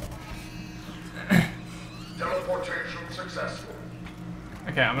 Teleportation successful.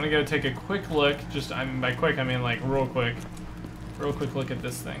 Okay, I'm gonna go take a quick look. Just, I mean, by quick, I mean like real quick. Real quick look at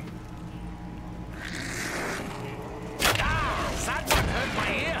this thing. That one hurt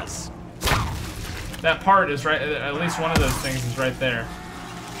my ears. That part is right, at least one of those things is right there.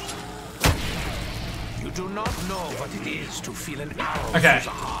 You do not know what it is to feel an arrow Okay.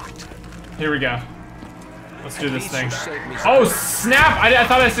 through the heart. Here we go. Let's do this thing. Oh snap! I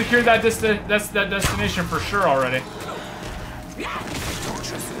thought I secured that destination for sure already. Don't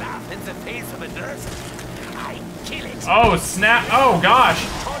just laugh in the face of adversity. I kill it. Oh snap! Oh gosh!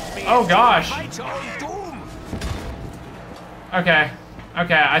 Oh gosh! Fight your own doom. Okay.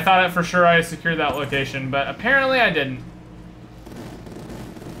 Okay, I thought for sure I secured that location, but apparently I didn't.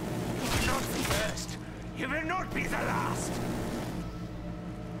 You will not be first. You will not be the last.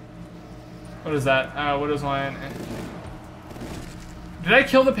 What is that? What is my... Did I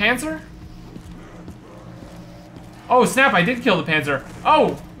kill the Panzer? Oh snap, I did kill the Panzer.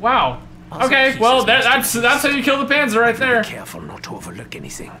 Oh, wow. Okay, well that's how you kill the Panzer right there. Be careful not to overlook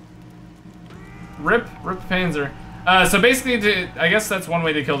anything. Rip Panzer. So basically, I guess that's one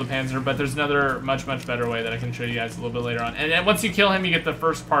way to kill the Panzer, but there's another much better way that I can show you guys a little bit later on. And then once you kill him, you get the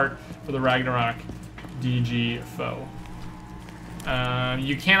first part for the Ragnarok DG foe.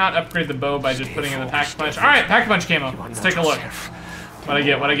 You cannot upgrade the bow by just putting in the Pack-a-Punch. All right, Pack-a-Punch camo. Let's take a look. What I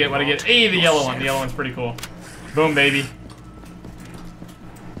get. Hey, the yellow one. The yellow one's pretty cool. Boom, baby.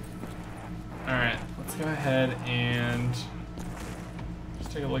 All right, let's go ahead and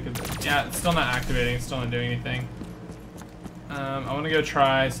just take a look at this. Yeah, it's still not activating. It's still not doing anything. I want to go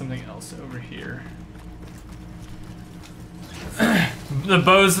try something else over here. The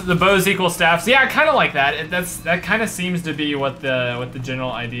bows equal staffs. Yeah, kind of like that. That kind of seems to be what the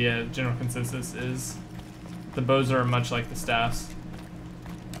general idea, general consensus is. The bows are much like the staffs.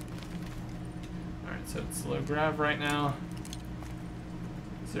 All right, so it's low grav right now.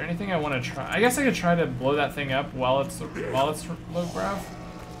 Is there anything I want to try? I guess I could try to blow that thing up while it's low grav.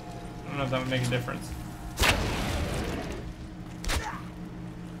 I don't know if that would make a difference.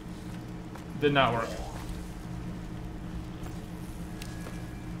 Did not work.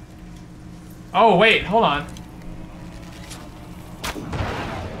 Oh wait, hold on.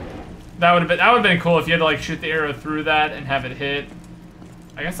 That would have been cool if you had to like shoot the arrow through that and have it hit.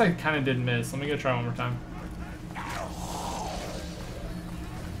 I guess I kind of did miss. Let me go try one more time.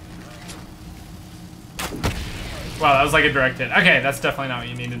 Wow, that was like a direct hit. Okay, that's definitely not what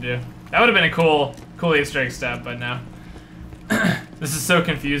you need to do. That would have been a cool Easter egg step, but no. This is so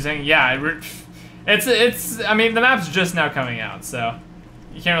confusing. Yeah, it's. I mean, the map's just now coming out, so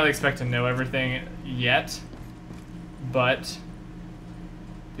you can't really expect to know everything yet. But,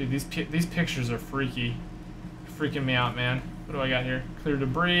 dude, these pictures are freaky, freaking me out, man. What do I got here? Clear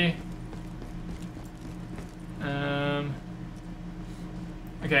debris.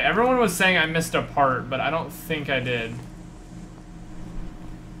 Okay, everyone was saying I missed a part, but I don't think I did.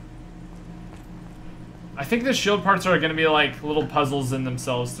 I think the shield parts are gonna be like little puzzles in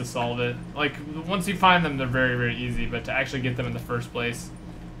themselves to solve it. Like, once you find them, they're very, very easy, but to actually get them in the first place,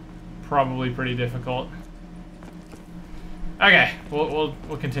 probably pretty difficult. Okay, we'll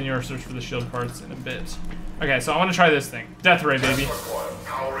continue our search for the shield parts in a bit. Okay, so I want to try this thing. Death ray, baby.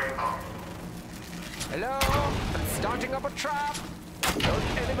 Hello? I'm starting up a trap. Don't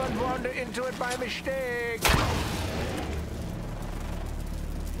anyone wander into it by mistake.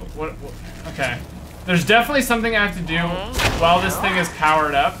 What? Okay. There's definitely something I have to do while this thing is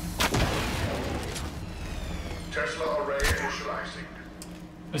powered up. Tesla array initializing.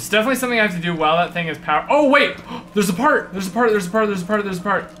 There's definitely something I have to do while that thing is powered. Oh wait! There's a part! There's a part! There's a part! There's a part! There's a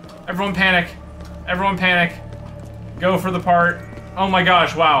part! Everyone panic! Everyone panic! Go for the part. Oh my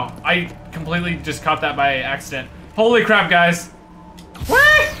gosh! Wow! I completely just caught that by accident. Holy crap, guys!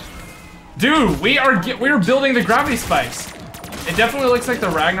 What? Dude, we are building the gravity spikes. It definitely looks like the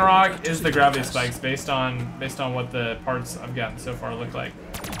Ragnarok is the gravity spikes based on what the parts I've gotten so far look like.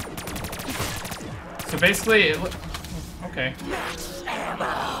 So basically, okay.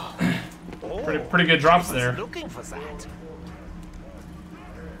 Pretty good drops there. Looking for that.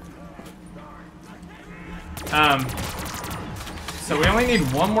 So we only need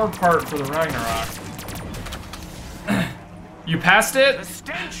one more part for the Ragnarok. You passed it? The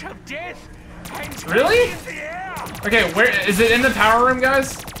stench of death. Really? Okay, where is it? In the power room,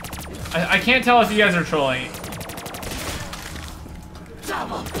 guys? I can't tell if you guys are trolling.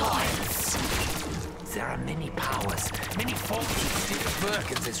 Double points. There are many powers, many forces still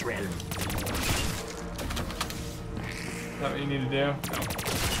work in this realm. Is that what you need to do? No,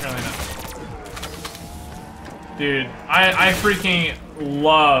 apparently not. Dude, I freaking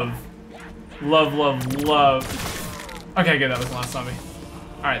love. Okay, good, that was the last zombie.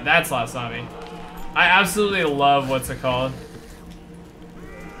 Alright, that's last zombie. I absolutely love what's it called.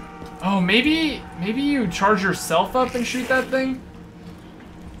 Oh, maybe you charge yourself up and shoot that thing?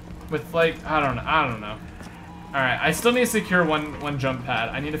 With like, I don't know. Alright, I still need to secure one jump pad.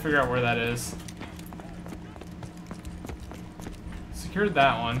 I need to figure out where that is. Secured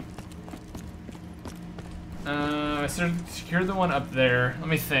that one. I secured the one up there. Let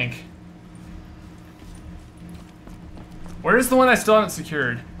me think. Where's the one I still haven't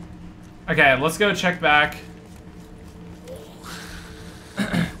secured? Okay, let's go check back.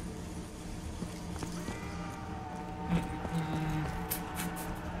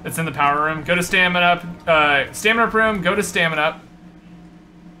 It's in the power room. Go to stamina up. Stamina up room. Go to stamina up.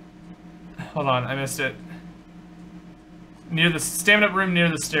 Hold on, I missed it. Near the stamina up room near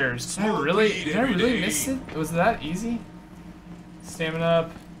the stairs. Did I really miss it? Was it that easy? Stamina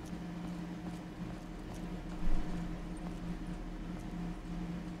up.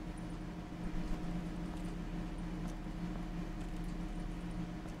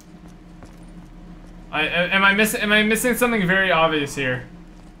 Am I missing something very obvious here?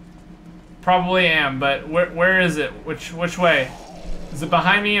 Probably am, but where is it? Which way? Is it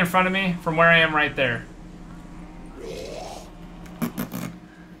behind me, in front of me? From where I am right there.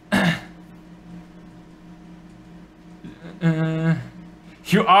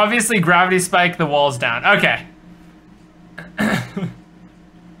 You obviously gravity spike the walls down. Okay.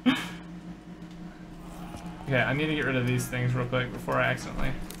 Okay, I need to get rid of these things real quick before I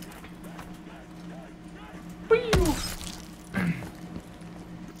accidentally.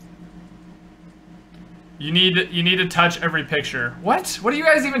 You need to touch every picture. What? What are you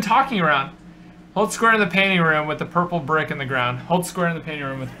guys even talking around? Hold square in the painting room with the purple brick in the ground. Hold square in the painting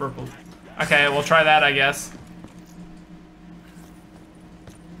room with the purple. Okay, we'll try that, I guess.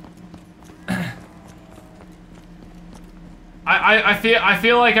 I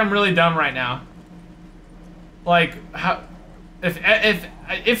feel like I'm really dumb right now. Like, how,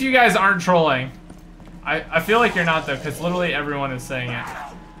 if you guys aren't trolling, I feel like you're not though, because literally everyone is saying it.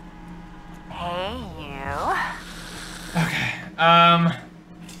 Hey, you. Okay.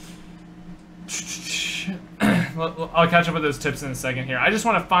 I'll catch up with those tips in a second here. I just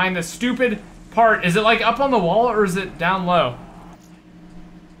want to find this stupid part. Is it like up on the wall or is it down low?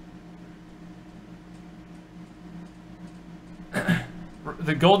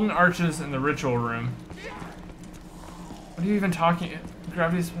 The golden arches in the ritual room. What are you even talking?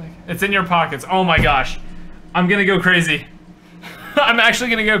 Gravity's like, it's in your pockets. Oh my gosh. I'm gonna go crazy. I'm actually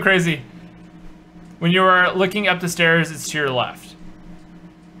gonna go crazy. When you are looking up the stairs, it's to your left.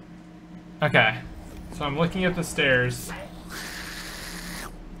 Okay. So I'm looking up the stairs.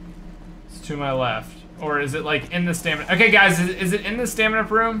 It's to my left. Or is it like in the stamina? Okay guys, is it in the stamina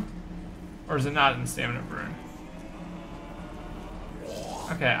room? Or is it not in the stamina room?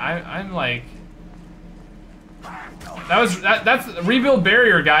 Okay, I'm like... That's rebuild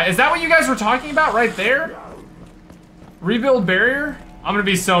barrier, guy. Is that what you guys were talking about right there? Rebuild barrier? I'm gonna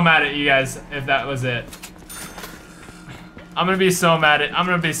be so mad at you guys if that was it. I'm gonna be so mad at, I'm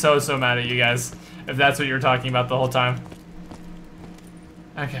gonna be so mad at you guys if that's what you were talking about the whole time.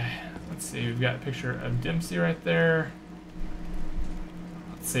 Okay, let's see, we've got a picture of Dempsey right there.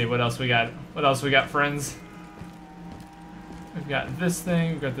 Let's see, what else we got? What else we got, friends? We've got this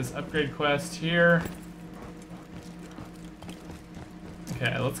thing, we've got this upgrade quest here.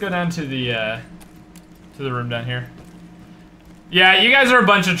 Okay, let's go down to the room down here. Yeah, you guys are a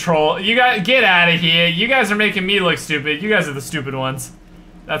bunch of troll. You guys, get out of here. You guys are making me look stupid. You guys are the stupid ones.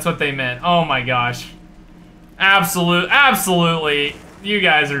 That's what they meant. Oh my gosh. Absolutely. You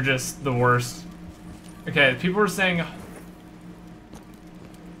guys are just the worst. Okay, people were saying...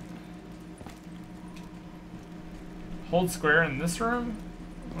 Hold square in this room?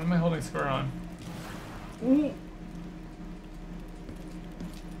 What am I holding square on? Ooh.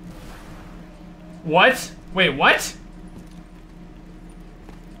 What? Wait, what?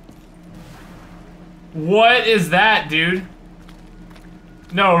 What is that, dude?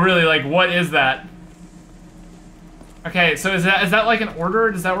 No, really, like, what is that? Okay, so is that like an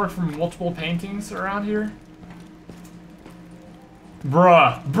order? Does that work for multiple paintings around here?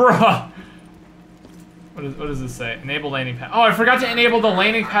 Bruh. What does this say? Enable landing pad. Oh, I forgot to enable the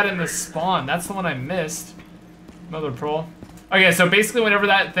landing pad in the spawn. That's the one I missed. Mother pearl. Okay, so basically whenever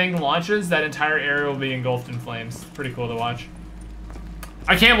that thing launches, that entire area will be engulfed in flames. Pretty cool to watch.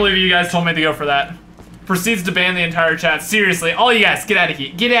 I can't believe you guys told me to go for that. Proceeds to ban the entire chat. Seriously, all you guys, get out of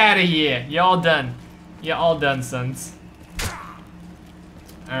here. Get out of here. You all done. You all done, sons.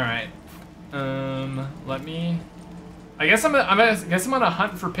 Alright. Let me... I guess I'm on a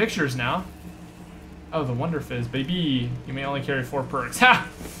hunt for pictures now. Oh, the Wonder Fizz, baby. You may only carry 4 perks. Ha!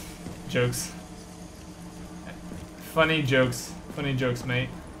 Jokes. Funny jokes. Funny jokes, mate.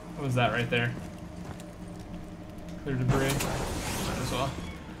 What was that right there? Clear debris. Might as well.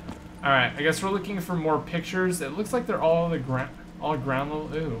 Alright, I guess we're looking for more pictures. It looks like they're all ground level.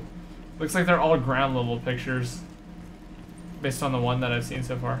 Ooh. Looks like they're all ground level pictures. Based on the one that I've seen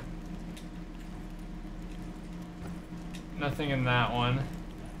so far. Nothing in that one.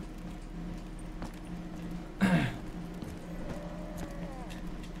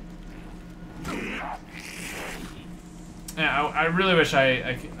 Yeah, I really wish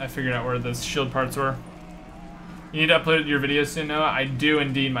I figured out where those shield parts were. You need to upload your videos soon, Noah? I do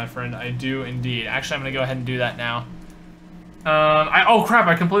indeed, my friend. I do indeed. Actually, I'm gonna go ahead and do that now. Oh crap,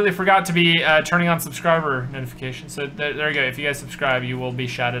 I completely forgot to be turning on subscriber notifications. So there you go. If you guys subscribe, you will be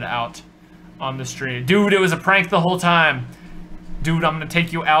shouted out on the stream. Dude, it was a prank the whole time. Dude, I'm gonna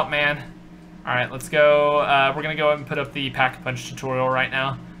take you out, man. All right, let's go. We're gonna go ahead and put up the Pack-a-Punch tutorial right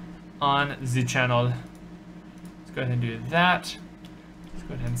now on the channel. Let's go ahead and do that. Let's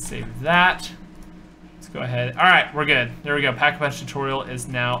go ahead and save that. Let's go ahead. All right, we're good. There we go. Pack-a-Punch tutorial is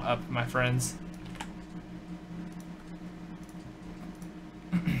now up, my friends.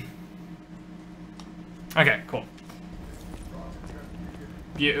 Okay, cool.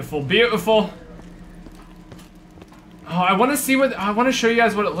 Beautiful, beautiful. Oh, I want to see what I want to show you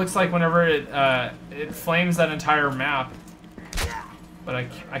guys what it looks like whenever it flames that entire map, but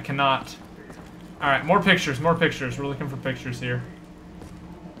I cannot. All right, more pictures, more pictures. We're looking for pictures here.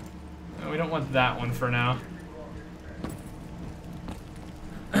 No, we don't want that one for now.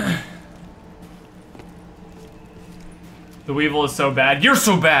 The Weevil is so bad. You're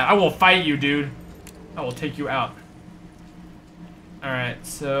so bad. I will fight you, dude. I will take you out. All right,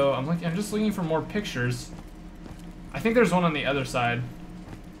 so I'm just looking for more pictures. I think there's one on the other side.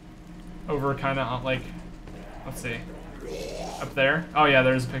 Over kind of like, let's see. Up there. Oh yeah,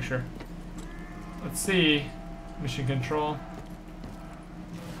 there's a picture. Let's see. Mission control.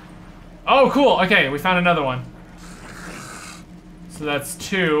 Oh, cool. Okay, we found another one. So that's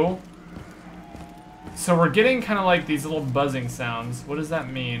 2. So we're getting kind of like these little buzzing sounds. What does that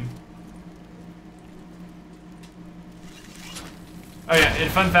mean? Oh yeah,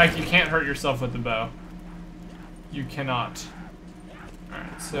 and fun fact, you can't hurt yourself with the bow. You cannot.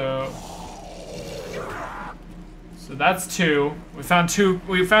 Alright, so that's 2. We found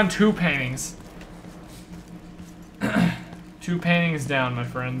two paintings. 2 paintings down, my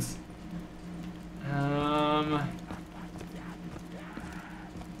friends.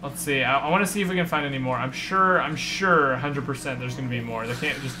 Let's see. I want to see if we can find any more. I'm sure 100% there's gonna be more. There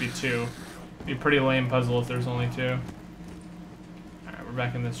can't just be 2. It'd be a pretty lame puzzle if there's only 2. Alright, we're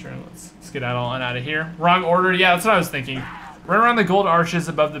back in this room. Let's get on out of here. Wrong order. Yeah, that's what I was thinking. Run around the gold arches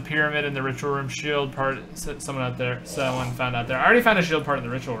above the pyramid in the ritual room. Shield part. Someone found out there. I already found a shield part in the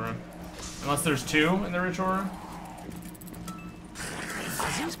ritual room. Unless there's 2 in the ritual room.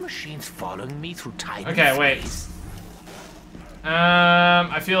 Are these machines following me through time? Okay, wait.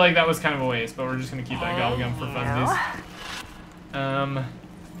 I feel like that was kind of a waste, but we're just gonna keep that gobblegum for funsies.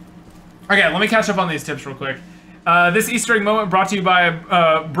 Okay, let me catch up on these tips real quick. This Easter egg moment brought to you by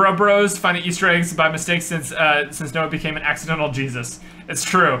Bros finding Easter eggs by mistake since Noah became an accidental Jesus. It's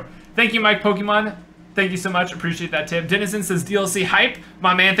true. Thank you, Mike Pokemon. Thank you so much. Appreciate that tip. Denizen says DLC hype.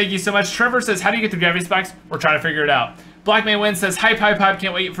 My man, thank you so much. Trevor says, how do you get the gravity spikes? We're trying to figure it out. Blackman Win says, hype.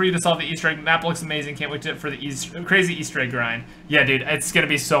 Can't wait for you to solve the Easter egg. Map looks amazing. Can't wait for the crazy Easter egg grind. Yeah, dude, it's gonna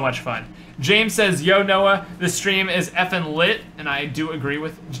be so much fun. James says, yo, Noah, the stream is effing lit. And I do agree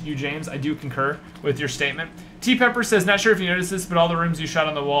with you, James. I do concur with your statement. T-Pepper says, not sure if you noticed this, but all the rooms you shot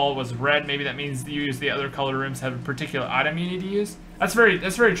on the wall was red. Maybe that means you use the other color rooms have a particular item you need to use. That's very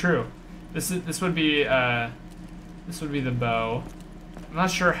true. This would be the bow. I'm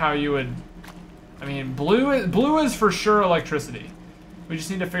not sure how you would. I mean, blue is for sure electricity. We just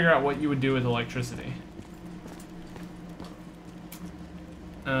need to figure out what you would do with electricity.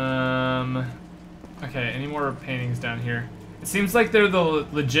 Okay, any more paintings down here? It seems like they're the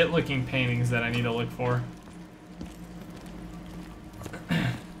legit looking paintings that I need to look for.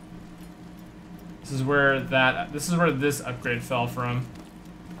 This is where this upgrade fell from.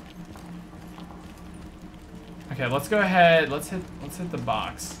 Okay, let's go ahead. Let's hit the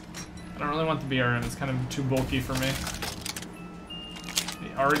box. I don't really want the BRM. It's kind of too bulky for me.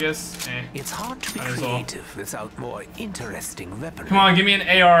 The Argus. It's hard to be creative without more interesting weaponry. Come on, give me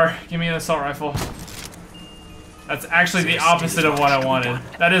an AR. Give me an assault rifle. That's actually the opposite of what I wanted.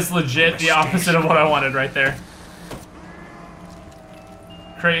 That is legit the opposite of what I wanted right there.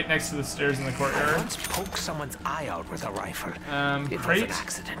 Crate next to the stairs in the courtyard. Once poke someone's eye out with a rifle. Crate was an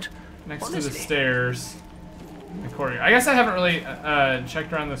accident. Next to the stairs. The courtyard. I guess I haven't really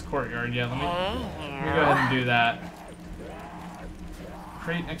checked around this courtyard yet. Let me go ahead and do that.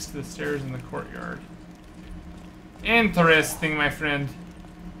 Crate next to the stairs in the courtyard. Interesting, my friend.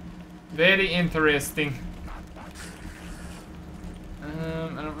 Very interesting. I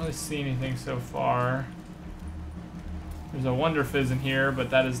don't really see anything so far. There's a Wonder Fizz in here,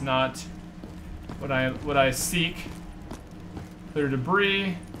 but that is not what I seek. Clear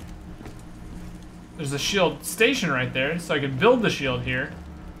debris. There's a shield station right there, so I could build the shield here.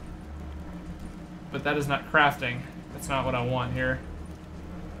 But that is not crafting. That's not what I want here.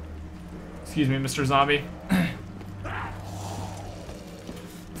 Excuse me, Mr. Zombie.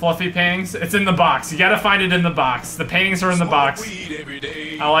 Fluffy paintings. It's in the box. You gotta find it in the box. The paintings are in the box.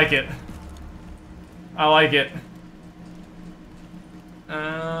 I like it. I like it.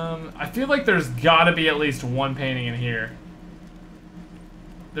 I feel like there's gotta be at least one painting in here.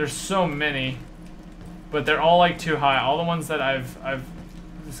 There's so many. But they're all like too high. All the ones that I've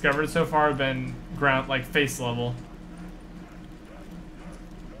discovered so far have been ground like face level.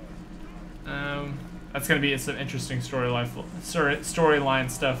 That's gonna be some interesting storyline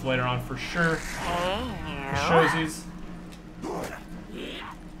stuff later on for sure. Showsies.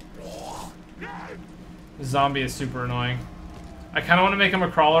 The zombie is super annoying. I kind of want to make him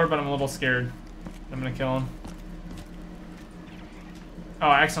a crawler, but I'm a little scared. I'm gonna kill him. Oh,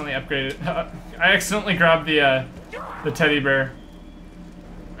 I accidentally upgraded. I accidentally grabbed the teddy bear.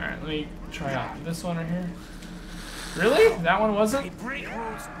 All right, let me try out this one right here. Really? That one wasn't? We break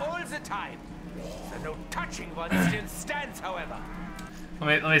rules all the time. The no touching one still stands, however.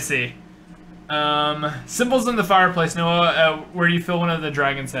 Let me see. Symbols in the fireplace, Noah. Where you fill one of the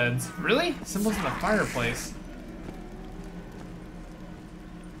dragon's heads. Really? Symbols in the fireplace.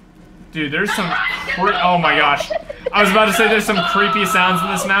 Dude, there's some. Oh my gosh. I was about to say there's some creepy sounds in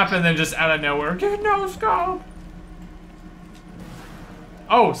this map, and then just out of nowhere, get no scope.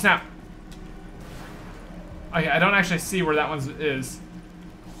 Oh, snap. Okay, I don't actually see where that one is.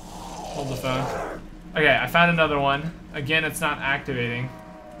 Hold the phone. Okay, I found another one. Again, it's not activating.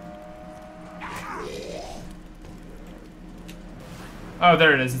 Oh,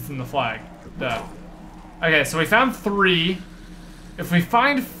 there it is. It's in the flag. Duh. Okay, so we found 3. If we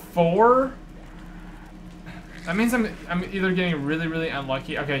find 4, that means I'm either getting really, really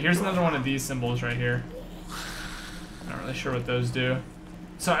unlucky. Okay, here's another one of these symbols right here. Not really sure what those do.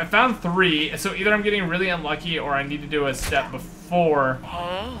 So I found 3, so either I'm getting really unlucky or I need to do a step before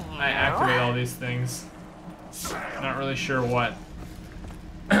I activate all these things. Not really sure what.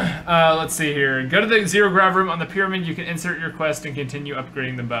 Let's see here. Go to the 0 grav room on the pyramid. You can insert your quest and continue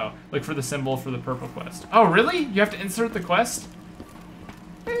upgrading the bow. Look for the symbol for the purple quest. Oh, really? You have to insert the quest?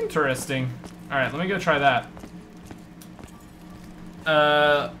 Interesting. Alright, let me go try that.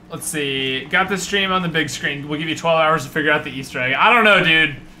 Let's see. Got the stream on the big screen. We'll give you 12 hours to figure out the Easter egg. I don't know,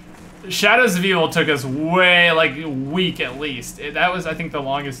 dude. Shadows of Evil took us way, like, a week at least. That was, I think, the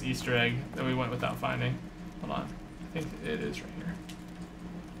longest Easter egg that we went without finding. Hold on. I think it is right here.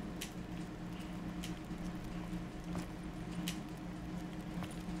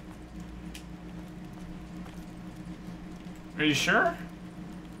 Are you sure?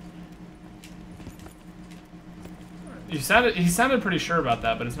 He sounded pretty sure about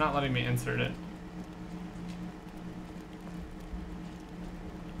that, but it's not letting me insert it.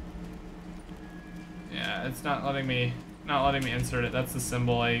 Yeah, it's not letting me insert it. That's the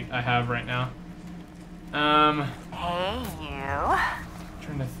symbol I have right now. Hey, you.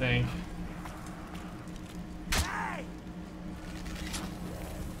 Trying to think. Hey!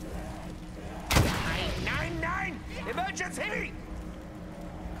 999! Emergency!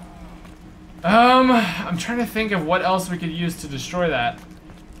 I'm trying to think of what else we could use to destroy that.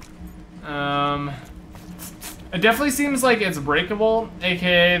 It definitely seems like it's breakable,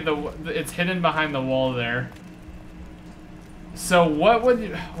 aka it's hidden behind the wall there. So what would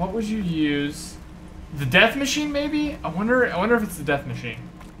you use? The death machine, maybe? I wonder if it's the death machine.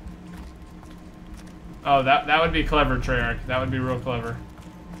 Oh, that would be clever, Treyarch. That would be real clever.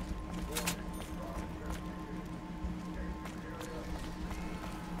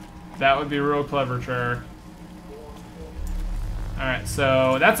 That would be real clever, Treyarch. Alright,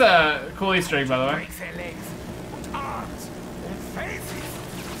 so that's a cool Easter egg, by the way. Break their legs, put arms, and faces.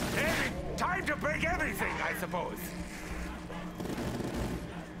 Time to break everything, I suppose.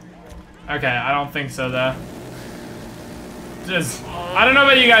 Okay, I don't think so, though. I don't know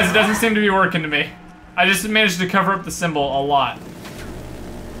about you guys, it doesn't seem to be working to me. I just managed to cover up the symbol a lot.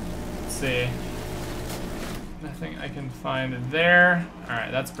 Let's see. Nothing I can find there.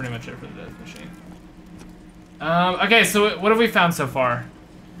 Alright, that's pretty much it for the death machine. Okay, so what have we found so far?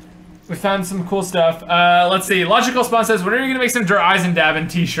 We found some cool stuff. Let's see. Logical Spawn says, when are you gonna make some Der Eisendrache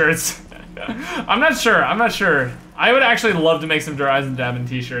t-shirts? I'm not sure. I would actually love to make some Der Eisendrache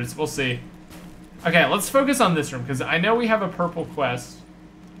t-shirts. We'll see. Okay, let's focus on this room, because I know we have a purple quest.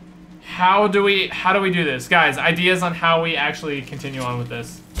 How do we do this? Guys, ideas on how we actually continue on with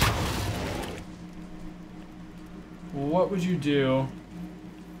this. What would you do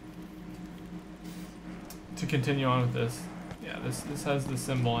to continue on with this? Yeah, this has the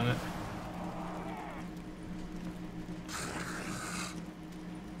symbol in it.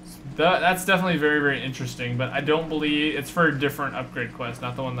 That's definitely very, very interesting, but I don't believe it's for a different upgrade quest,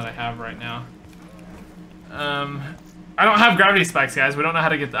 not the one that I have right now. I don't have gravity spikes, guys. We don't know how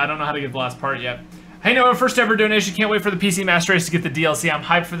to get. I don't know how to get the last part yet. Hey Noah, first ever donation. Can't wait for the PC Master Race to get the DLC. I'm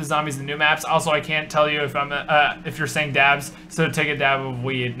hyped for the zombies and new maps. Also, I can't tell you if you're saying dabs, so take a dab of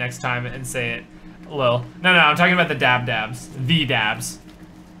weed next time and say it. Lil. No, I'm talking about the dabs. The dabs.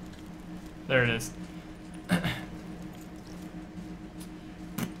 There it is.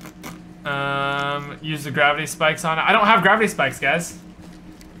 Use the gravity spikes on it. I don't have gravity spikes, guys.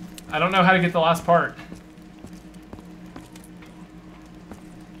 I don't know how to get the last part.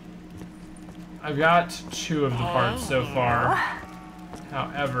 I've got 2 of the parts so far.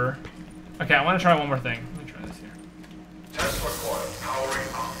 However, okay, I want to try one more thing. Let me try this here. Tesla coil powering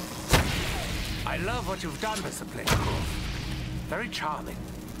up. I love what you've done, Mr. Blake. Very charming.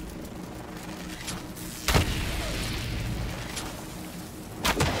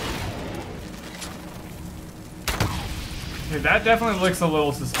 Okay, that definitely looks a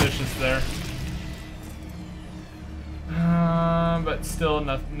little suspicious there. But still,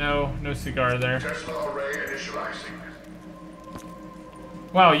 no cigar there. Tesla array initializing.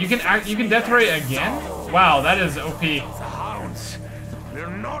 Wow, you can death ray again? Wow, that is OP. The hounds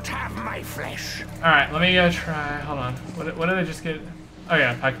will not have my flesh. All right, let me try. Hold on. What did I just get? Oh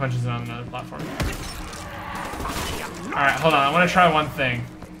yeah, pack punches on another platform. All right, hold on. I want to try one thing.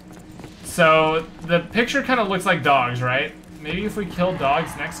 So the picture kind of looks like dogs, right? Maybe if we kill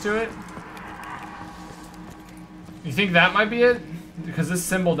dogs next to it. You think that might be it? Because this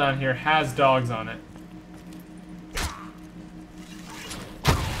symbol down here has dogs on it.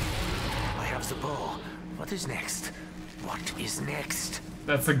 I have the bow. What is next? What is next?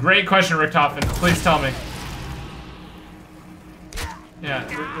 That's a great question, Richtofen. Please tell me. Yeah,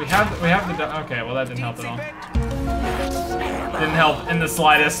 we have the... Okay, well that didn't help at all. Didn't help in the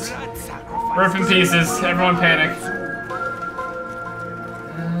slightest. Rip in pieces. Everyone panic.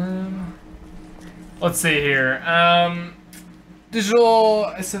 Let's see here. Digital,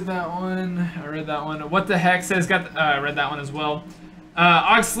 I said that one. I read that one. What the heck says I read that one as well.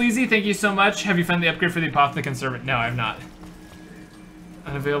 Oxleazy, thank you so much. Have you found the upgrade for the Apothecon servant? No, I have not.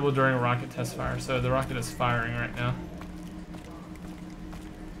 Unavailable during a rocket test fire. So the rocket is firing right now.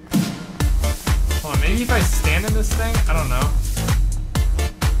 Hold on, maybe if I stand in this thing? I don't know.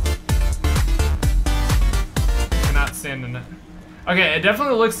 I cannot stand in it. Okay, it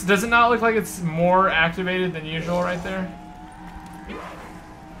definitely looks, does it not look like it's more activated than usual right there?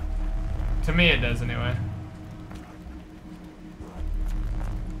 To me it does anyway.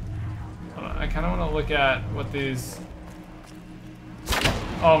 Hold on, I kind of want to look at what these...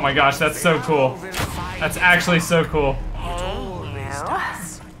 Oh my gosh, that's so cool. That's actually so cool.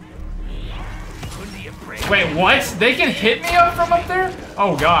 Wait, what? They can hit me up from up there?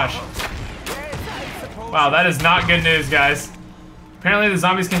 Oh gosh. Wow, that is not good news, guys. Apparently the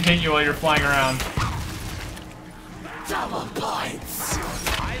zombies can hit you while you're flying around. Double points.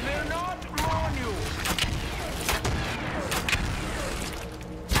 I will not warn you.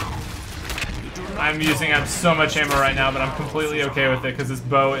 I'm using up so much ammo right now, but I'm completely okay with it because this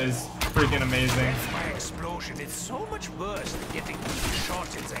bow is freaking amazing. My explosion is so much worse than getting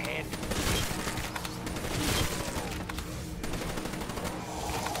shot in the head.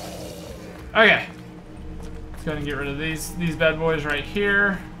 Okay. Let's go ahead and get rid of these bad boys right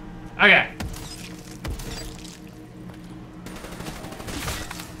here. Okay.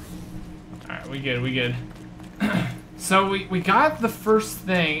 Alright, we good. So we got the first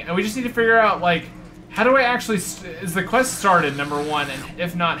thing, and we just need to figure out, like, how do I actually, is the quest started, number one, and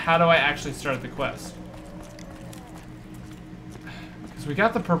if not, how do I actually start the quest? Because we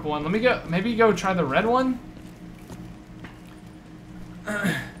got the purple one. Let me go, maybe go try the red one?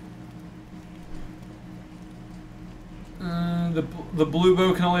 The blue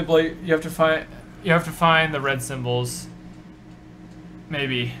bow can only play. You have to find the red symbols.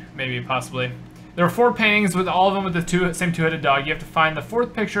 Maybe, possibly. There are 4 paintings with all of them with the same two-headed dog. You have to find the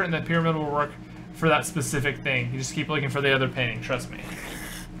 4th picture, and the pyramid will work for that specific thing. You just keep looking for the other painting. Trust me.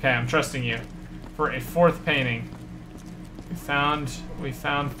 Okay, I'm trusting you. For a 4th painting, we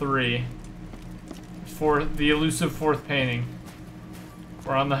found 3. For the elusive 4th painting,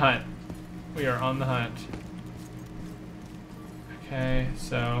 we're on the hunt. We are on the hunt. Okay,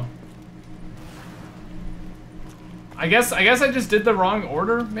 so I guess I just did the wrong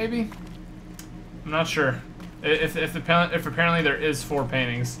order, maybe? I'm not sure. If apparently there is 4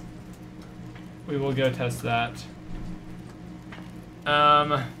 paintings, we will go test that.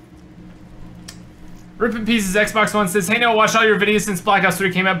 Rip in Pieces Xbox One says, hey Noah, watched all your videos since Black Ops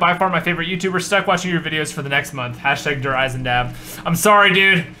 3 came out. By far my favorite YouTuber. Stuck watching your videos for the next month. Hashtag Der Eisendab. I'm sorry,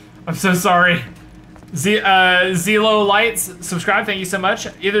 dude. I'm so sorry. Zelo Lights, subscribe, thank you so much.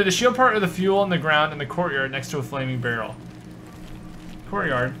 Either the shield part or the fuel in the ground in the courtyard next to a flaming barrel.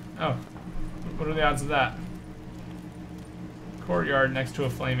 Courtyard? Oh. What are the odds of that? Courtyard next to a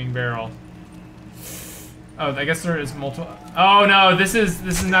flaming barrel. Oh, I guess there is multiple. Oh no, this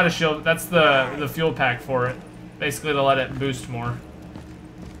is not a shield. That's the fuel pack for it. Basically to let it boost more.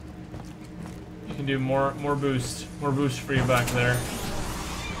 You can do more boost for your buck there.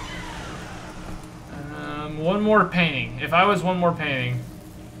 One more painting. If I was one more painting.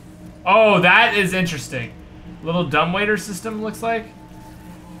 Oh, that is interesting. Little dumbwaiter system looks like.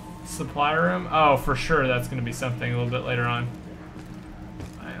 Supply room. Oh, for sure that's gonna be something a little bit later on.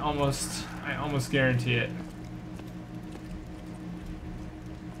 I almost guarantee it.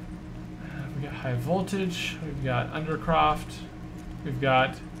 We got high voltage. We've got undercroft. We've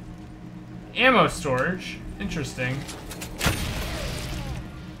got ammo storage. Interesting.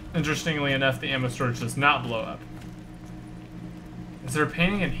 Interestingly enough, the ammo storage does not blow up. Is there a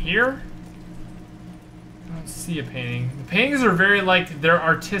painting in here? I don't see a painting. The paintings are very, like, they're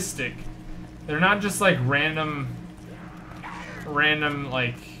artistic. They're not just, like, random,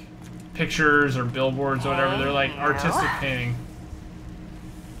 like, pictures or billboards or whatever. They're, like, artistic painting.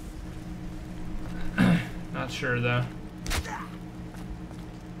 Not sure, though.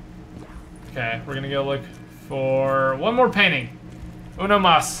 Okay, we're gonna go look for one more painting. Uno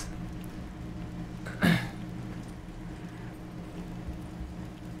mas.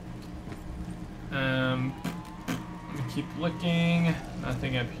 Let me keep looking.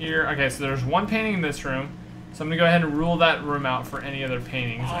 Nothing up here. Okay, so there's one painting in this room. So I'm gonna go ahead and rule that room out for any other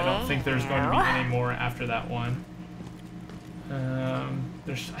paintings. I don't think there's going to be any more after that one.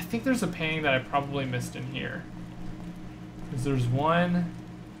 I think there's a painting that I probably missed in here. Because there's one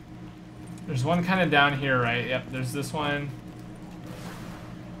kind of down here, right? Yep, there's this one.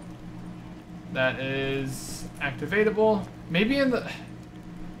 That is activatable. Maybe in the...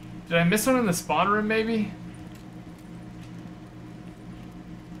 Did I miss one in the spawn room, maybe?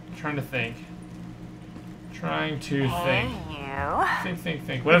 I'm trying to think. Trying to think.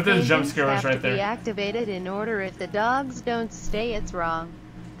 Think. What if this jump scare was right there? Be activated in order. If the dogs don't stay, it's wrong.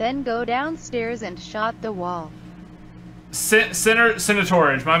 Then go downstairs and shot the wall.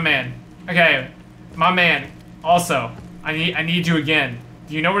 Senatorage, my man. Okay, my man. Also, I need you again.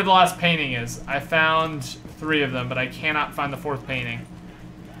 Do you know where the last painting is? I found 3 of them, but I cannot find the 4th painting.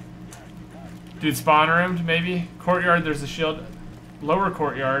 Dude, spawn roomed, maybe? Courtyard, there's a shield. Lower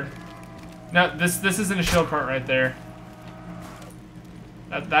courtyard. No, this isn't a shield part right there.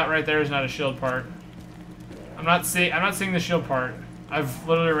 That right there is not a shield part. I'm not seeing the shield part. I've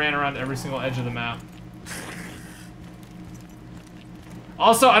literally ran around every single edge of the map.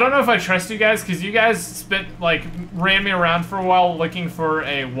 Also, I don't know if I trust you guys, because you guys ran me around for a while looking for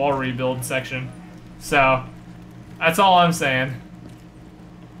a wall rebuild section. So, that's all I'm saying.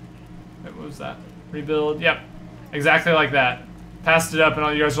 Wait, what was that? Rebuild? Yep. Exactly like that. Passed it up and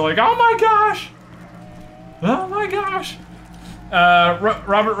all you guys were like, oh my gosh! Oh my gosh!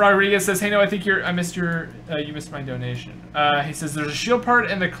 Robert Rodriguez says, hey, no, I think you missed my donation. He says, there's a shield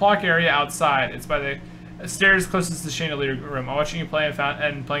part in the clock area outside. It's by the stairs closest to the chandelier room. I'm watching you play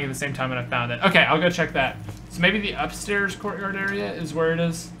and playing at the same time, and I found it. Okay, I'll go check that. So maybe the upstairs courtyard area is where it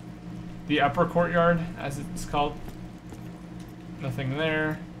is. The upper courtyard, as it's called. Nothing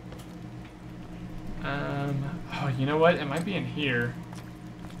there. Oh, you know what? It might be in here.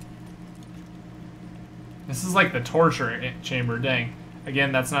 This is like the torture chamber, dang.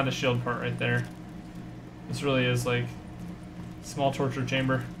 Again, that's not a shield part right there. This really is like small torture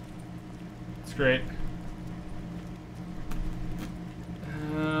chamber. It's great.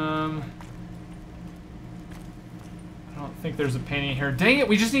 I don't think there's a painting here. Dang it,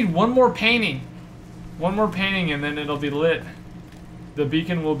 we just need one more painting. One more painting and then it'll be lit. The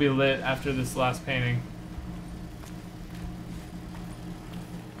beacon will be lit after this last painting.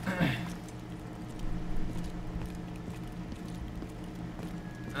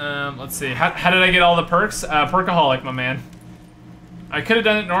 Let's see. How did I get all the perks? Perkaholic, my man. I could have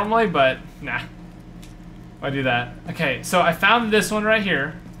done it normally, but nah. Why do that? Okay, so I found this one right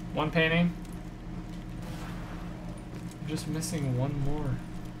here. One painting. I'm just missing one more.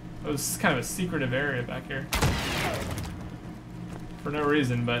 Oh, this is kind of a secretive area back here. For no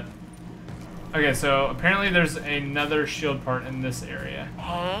reason, but... Okay, so apparently there's another shield part in this area.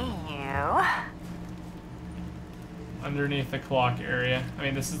 Hey, you. Underneath the clock area. I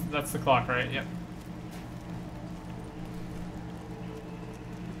mean, that's the clock, right? Yep.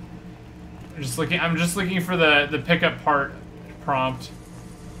 I'm just looking for the pickup part prompt.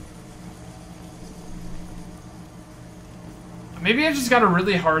 Maybe I just got a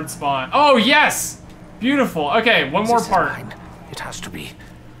really hard spawn. Oh, yes! Beautiful. Okay, one more part. It has to be.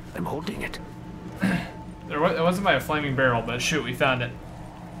 I'm holding it. It wasn't by a flaming barrel, but shoot, we found it.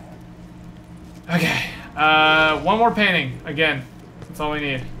 Okay. One more painting. Again. That's all we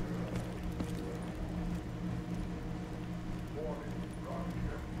need.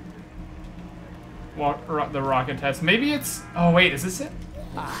 The rocket test. Maybe it's... Oh, wait. Is this it?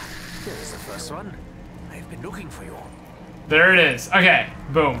 Ah, there's the first one. I've been looking for you. There it is. Okay.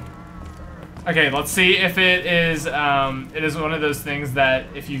 Boom. Okay, let's see if it is one of those things that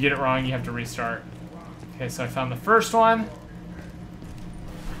if you get it wrong, you have to restart. Okay, so I found the first one.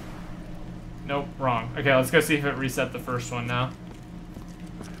 Nope, wrong. Okay, let's go see if it reset the first one now.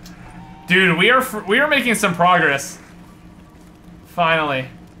 Dude, we are making some progress. Finally.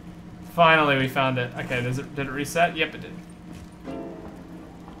 Finally, we found it. Okay, did it reset? Yep, it did.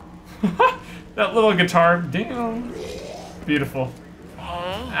 That little guitar. Damn. Beautiful.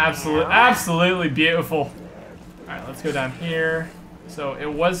 Absolutely beautiful. Alright, let's go down here. So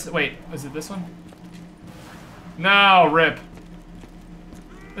it was, wait, was it this one? No, rip.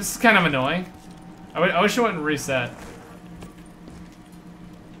 This is kind of annoying. I wish it wouldn't reset.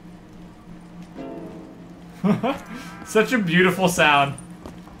 Such a beautiful sound.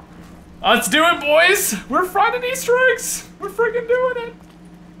 Let's do it, boys! We're finding Easter eggs! We're freaking doing it!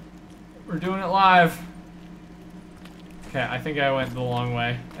 We're doing it live. Okay, I think I went the long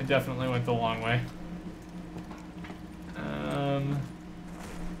way. I definitely went the long way.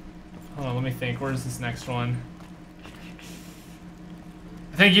 Hold on, let me think. Where's this next one?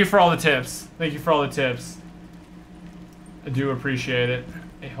 Thank you for all the tips. Thank you for all the tips. I do appreciate it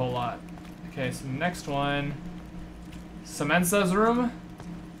a whole lot. Okay, so the next one Samantha's room.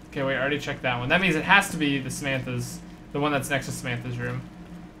 Okay, wait, I already checked that one. That means it has to be the one that's next to Samantha's room.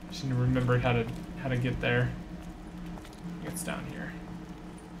 Just need to remember how to get there. I think it's down here.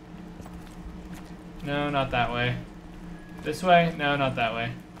 No, not that way. This way? No, not that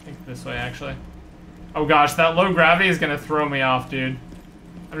way. I think this way, actually. Oh gosh, that low gravity is gonna throw me off, dude.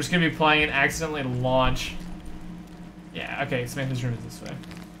 I'm just gonna be playing and accidentally launch. Yeah, okay, Samantha's room is this way.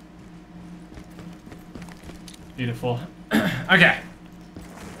 Beautiful. Okay.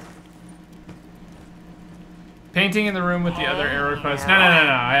 Painting in the room with the other arrow quest. No.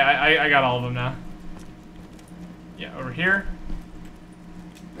 I got all of them now. Yeah, over here.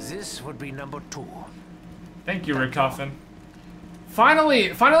 This would be number 2. Thank you, Rick Coffin. Finally,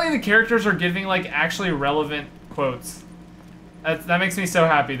 the characters are giving like actually relevant quotes. That makes me so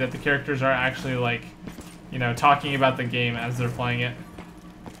happy that the characters are actually like, you know, talking about the game as they're playing it.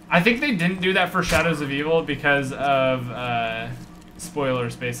 I think they didn't do that for Shadows of Evil because of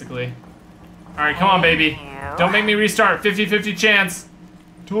spoilers, basically. All right, come on, baby. Don't make me restart. 50-50 chance.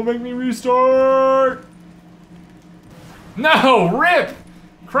 Don't make me restart. No, rip.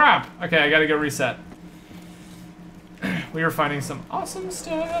 Crap. Okay, I gotta go reset. We are finding some awesome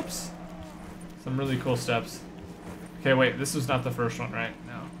steps. Some really cool steps. Okay, wait, this was not the first one, right?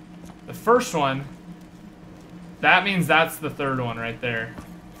 No. The first one, that means that's the third one right there.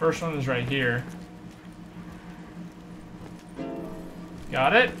 First one is right here.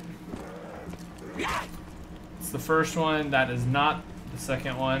 Got it? It's the first one. That is not the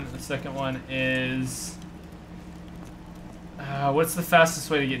second one. The second one is... what's the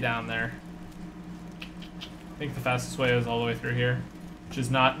fastest way to get down there? I think the fastest way is all the way through here, which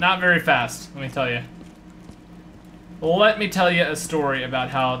is not very fast, let me tell you. Let me tell you a story about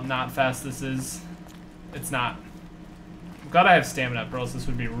how not fast this is. It's not. I'm glad I have stamina up, or else this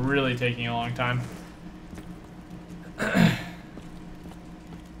would be really taking a long time. Yeah,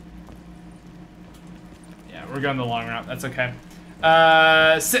 we're going the long route. That's okay.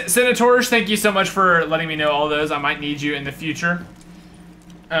 Senators, thank you so much for letting me know all those. I might need you in the future.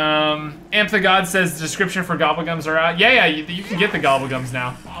 Amp the God says the description for Gobblegums are out. Yeah, you can get the Gobblegums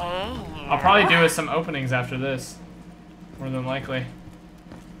now. I'll probably do some openings after this. More than likely.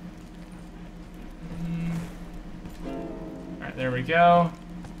 Alright, there we go.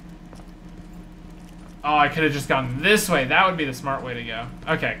 Oh, I could have just gone this way. That would be the smart way to go.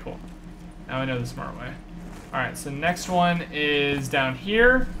 Okay, cool. Now I know the smart way. Alright, so next one is down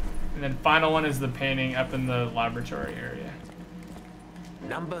here. And then final one is the painting up in the laboratory area.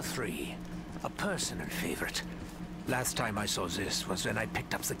 Number 3. A personal favorite. Last time I saw this was when I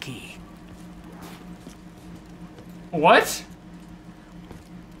picked up the key. What?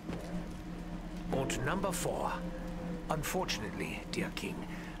 And number 4. Unfortunately, dear King,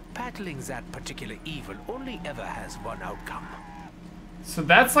 battling that particular evil only ever has one outcome. So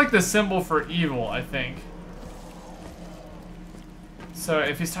that's like the symbol for evil, I think. So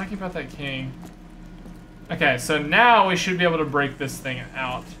if he's talking about that king... Okay, so now we should be able to break this thing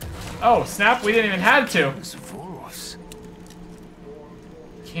out. Oh, snap, we didn't even have to. Wolves.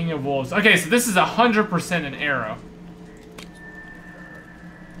 King of Wolves. Okay, so this is 100% an arrow.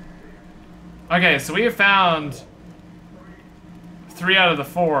 Okay, so we have found 3 out of the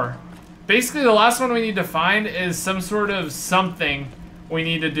 4. Basically, the last one we need to find is some sort of something we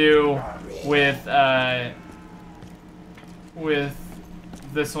need to do with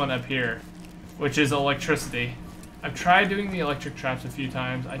this one up here, which is electricity. I've tried doing the electric traps a few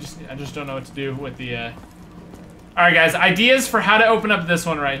times. I just don't know what to do with the. All right, guys. Ideas for how to open up this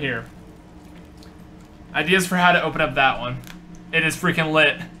one right here. Ideas for how to open up that one. It is freaking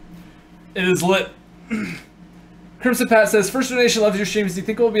lit. It is lit. Crimson Pat says, first donation, loves your streams. Do you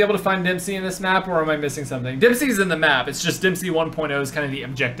think we'll be able to find Dempsey in this map, or am I missing something? Dempsey's in the map. It's just Dempsey 1.0 is kind of the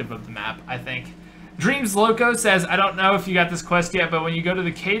objective of the map, I think. Dreams Loco says, I don't know if you got this quest yet, but when you go to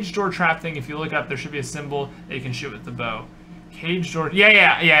the cage door trap thing, if you look up, there should be a symbol that you can shoot with the bow. Cage door.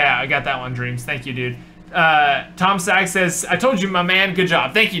 Yeah. I got that one, Dreams. Thank you, dude. Tom Sag says, I told you, my man. Good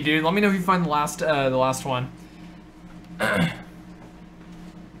job. Thank you, dude. Let me know if you find the last one.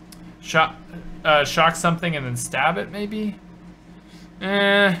 Shock something and then stab it, maybe?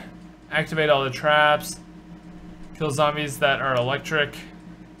 Activate all the traps. Kill zombies that are electric.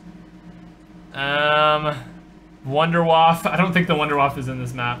 Wonderwaff. I don't think the Wonderwaff is in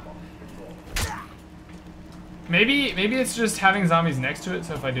this map. Maybe it's just having zombies next to it,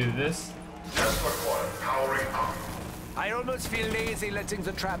 so if I do this. I almost feel lazy letting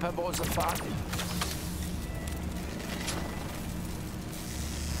the trap have all the fun.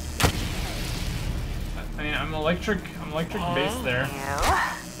 I mean, I'm electric base there.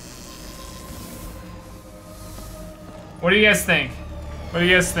 What do you guys think? What do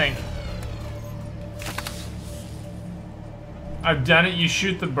you guys think? I've done it. You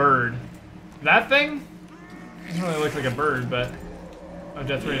shoot the bird. That thing? Doesn't really look like a bird, but oh,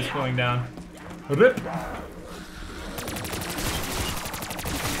 death rate is cooling down. Rip.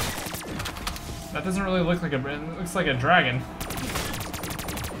 That doesn't really look like a bird. It looks like a dragon.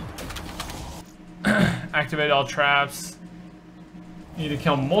 Activate all traps. You need to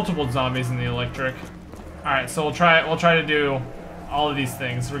kill multiple zombies in the electric. All right, so we'll try to do all of these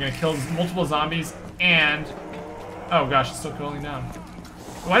things. We're gonna kill multiple zombies and oh gosh, it's still cooling down.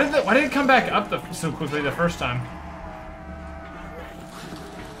 Why did it come back up so quickly the first time?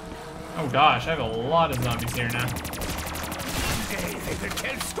 Oh gosh, I have a lot of zombies here now. Today they will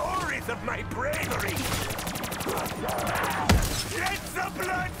tell stories of my bravery. Let the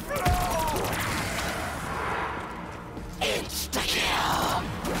blood flow. Insta-kill.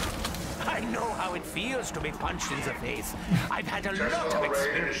 I know how it feels to be punched in the face. I've had a lot of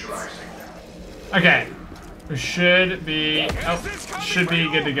experience. Okay. We should be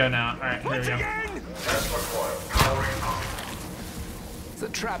good to go now. Alright, here we go. The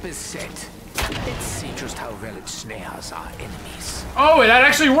trap is set. Let's see just how well it snares our enemies. Oh, that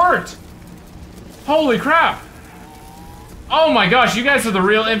actually worked! Holy crap! Oh my gosh, you guys are the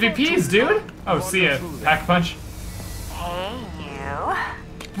real MVPs, dude! Oh, see ya, Pack Punch. Hey, you.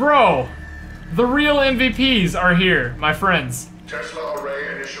 Bro! The real MVPs are here, my friends. Tesla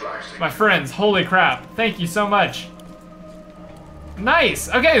array initializing. My friends, holy crap. Thank you so much. Nice!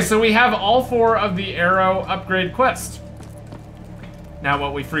 Okay, so we have all 4 of the arrow upgrade quests. Now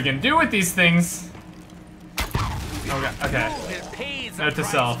what we freaking do with these things... Okay. Note to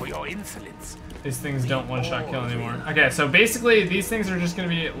self. These things don't one-shot kill anymore. Okay, so basically these things are just gonna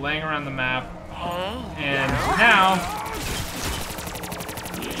be laying around the map. And now...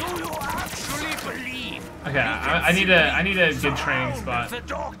 Okay, I need a good training spot. Can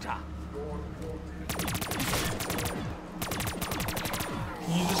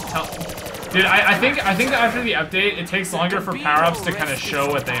you just tell... Dude, I think that after the update, it takes longer for power-ups to kind of show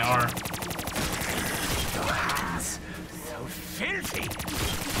what they are. So filthy.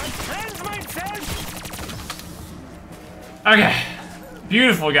 Okay.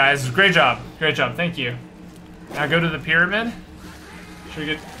 Beautiful, guys. Great job. Great job. Thank you. Now go to the pyramid. Should we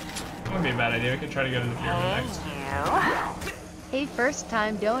get... It wouldn't be a bad idea. We could try to go to the pyramid next. Hey, first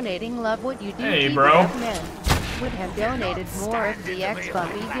time donating, love what you do. Hey, Keep bro. it up, man. Would have donated more if the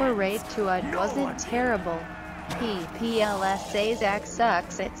X-Bumpy were raid to it wasn't terrible. PPLS say Zach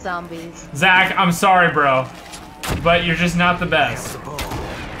sucks at zombies. Zach, I'm sorry, bro. But you're just not the best.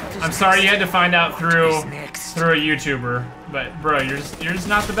 I'm sorry you had to find out through a YouTuber. But, bro, you're just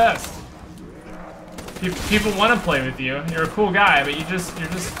not the best. People want to play with you. You're a cool guy, but you're just...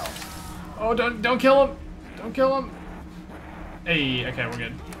 Oh, don't kill him. Don't kill him. Hey, okay, we're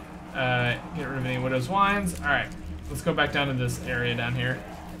good. Get rid of any Widow's Wines. Alright, let's go back down to this area down here.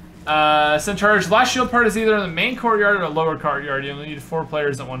 Send charge. Last shield part is either in the main courtyard or the lower courtyard. You only need 4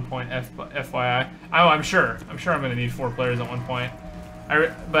 players at one point, FYI. Oh, I'm sure I'm going to need 4 players at one point.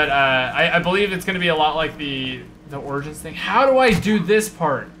 I believe it's going to be a lot like the Origins thing. How do I do this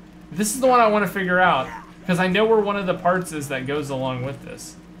part? This is the one I want to figure out. Because I know where one of the parts is that goes along with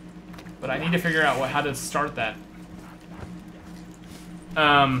this. But I need to figure out how to start that.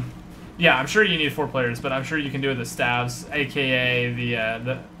 Yeah, I'm sure you need 4 players, but I'm sure you can do the stabs, aka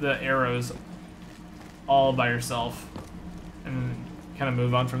the arrows, all by yourself, and kind of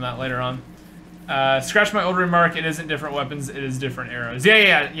move on from that later on. Scratch my old remark. It isn't different weapons. It is different arrows.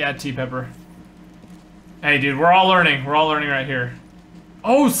 Yeah. T-Pepper. Hey, dude, we're all learning. We're all learning right here.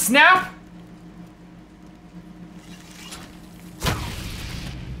 Oh, snap!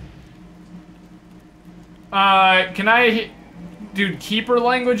 Can I... Dude, Keeper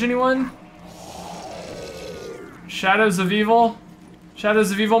language, anyone? Shadows of Evil?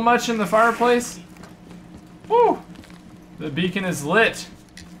 Shadows of Evil much in the fireplace? Woo! The beacon is lit.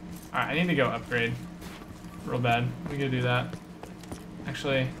 Alright, I need to go upgrade. Real bad. We gotta do that.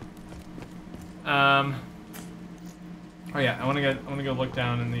 Actually... Oh yeah, I wanna go look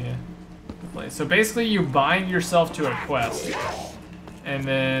down in the place. So basically you bind yourself to a quest. And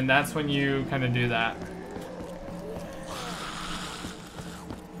then that's when you kinda do that.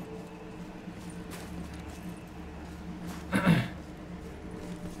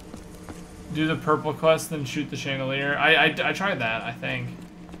 Do the purple quest, then shoot the chandelier. I tried that, I think.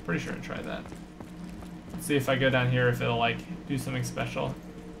 Pretty sure I tried that. Let's see if I go down here if it'll like do something special.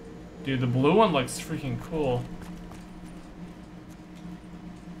 Dude, the blue one looks freaking cool.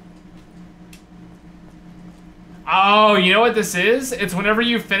 Oh, you know what this is? It's whenever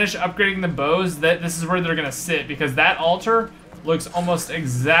you finish upgrading the bows, that this is where they're gonna sit, because that altar looks almost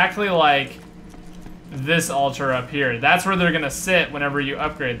exactly like this altar up here. That's where they're gonna sit whenever you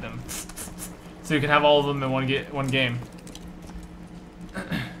upgrade them. So you can have all of them in one game.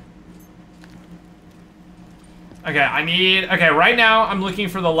 Okay, right now I'm looking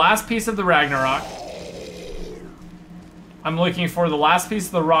for the last piece of the Ragnarok. I'm looking for the last piece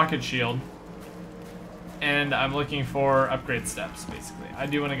of the rocket shield. And I'm looking for upgrade steps, basically. I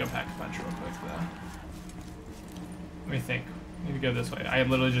do want to go pack a punch real quick, though. Let me think. I need to go this way. I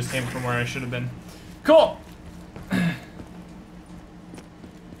literally just came from where I should have been. Cool!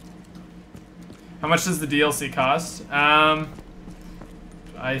 How much does the DLC cost? I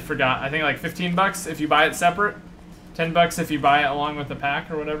forgot. I think like 15 bucks if you buy it separate. 10 bucks if you buy it along with the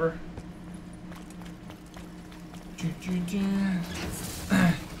pack or whatever.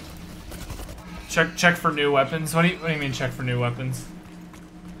 Check for new weapons. What do you mean check for new weapons?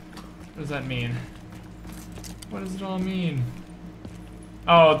 What does that mean? What does it all mean?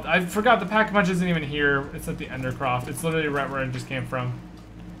 Oh, I forgot the pack punch isn't even here. It's at the Undercroft. It's literally right where I just came from.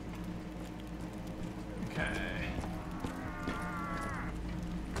 Okay.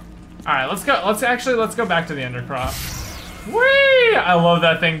 All right, let's go. Let's go back to the Undercroft. Whee! I love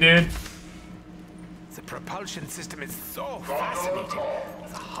that thing, dude. The propulsion system is so fascinating.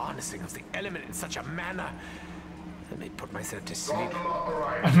 The harnessing of the element in such a manner. I may put myself to sleep.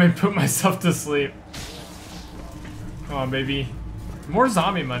 I may put myself to sleep. Come on, baby. More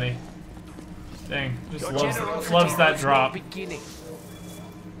zombie money. Dang, just loves that drop.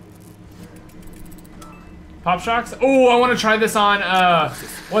 Pop shocks? Oh, I want to try this on,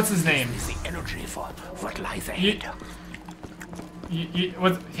 what's his name? The energy for what lies ahead. You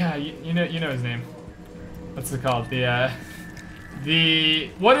know his name. What's it called? What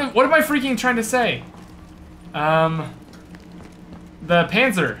am I freaking trying to say? The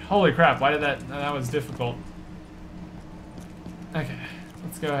Panzer. Holy crap, why did that was difficult. Okay,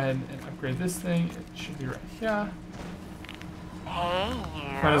 let's go ahead and upgrade this thing. It should be right here.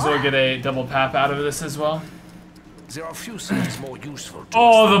 Might as well get a double pap out of this as well. There are few things more useful to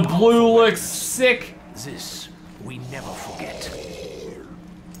oh, the blue looks sick. This we never forget.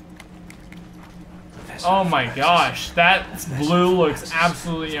 Oh my gosh, that blue looks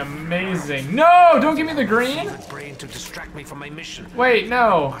absolutely amazing. No, don't give me the green. Brain to distract me from my mission. Wait,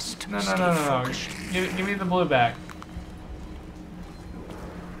 no. No. Give me the blue back.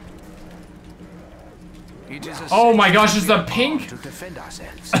 Oh my gosh, it's the pink. To defend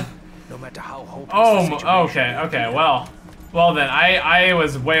ourselves, no matter how hopeless oh, okay, well then, I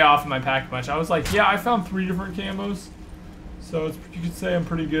was way off my pack punch. I was like, yeah, I found 3 different camos, so you could say I'm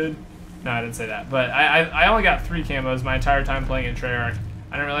pretty good. No, I didn't say that, but I only got 3 camos my entire time playing in Treyarch.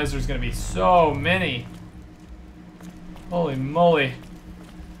 I didn't realize there's gonna be so many. Holy moly.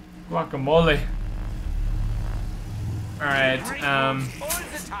 Guacamole. Alright,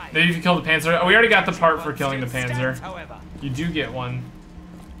 maybe if you kill the Panzer. Oh, we already got the part for killing the Panzer. You do get one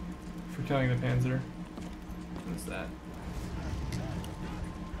for killing the Panzer. What's that?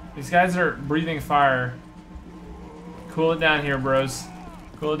 These guys are breathing fire. Cool it down here, bros.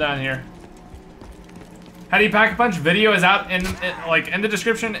 Cool it down here. How do you pack a punch? Video is out in the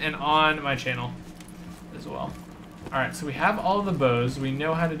description and on my channel as well. All right, so we have all of the bows. We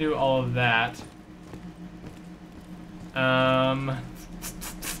know how to do all of that.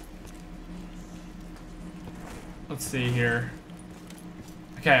 Let's see here.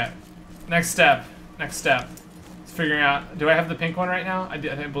 Okay, next step. It's figuring out. Do I have the pink one right now? I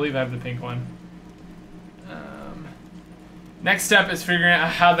believe I have the pink one. Next step is figuring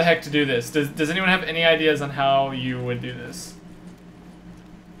out how the heck to do this. Does anyone have any ideas on how you would do this?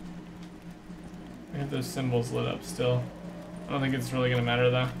 I have those symbols lit up still. I don't think it's really gonna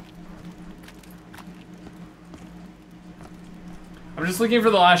matter though. I'm just looking for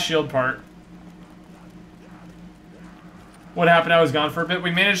the last shield part. What happened? I was gone for a bit.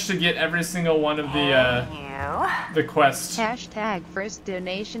 We managed to get every single one of the quests. Hashtag first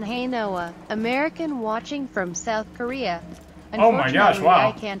donation. Hey Noah, American watching from South Korea. Oh my gosh, wow.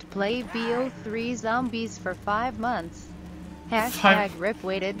 I can't play BO3 zombies for 5 months. Hashtag rip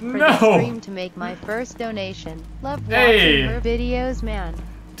waited for the stream to make my first donation. Love watching her videos, man.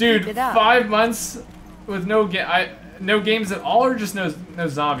 Dude, 5 months with no games at all, or just no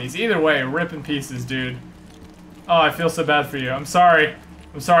zombies? Either way, rip in pieces, dude. Oh, I feel so bad for you. I'm sorry.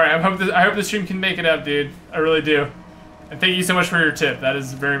 I hope the stream can make it up, dude. I really do. And thank you so much for your tip. That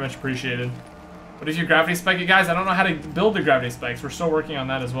is very much appreciated. What if you gravity spike it, guys? I don't know how to build the gravity spikes. We're still working on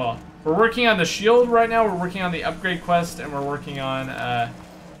that as well. We're working on the shield right now. We're working on the upgrade quest, and we're working on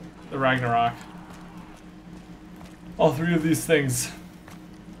the Ragnarok. all three of these things.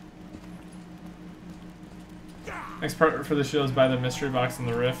 Next part for the shield is by the mystery box in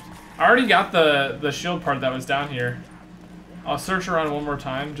the rift. I already got the shield part that was down here. I'll search around one more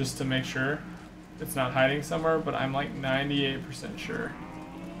time just to make sure it's not hiding somewhere, but I'm like 98% sure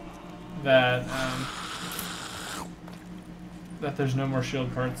that that there's no more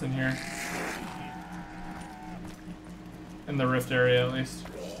shield parts in here. In the rift area, at least.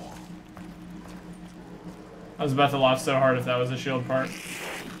 I was about to laugh so hard if that was a shield part.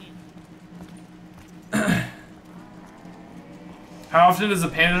 How often does a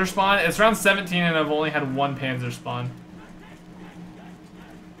panzer spawn? It's around 17 and I've only had one panzer spawn.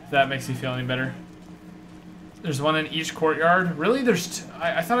 If that makes you feel any better. There's one in each courtyard. Really? There's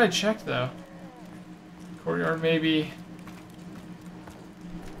I thought I checked though. Courtyard maybe.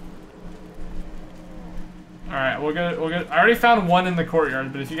 Alright, we'll go. I already found one in the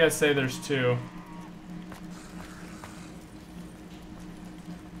courtyard, but if you guys say there's two.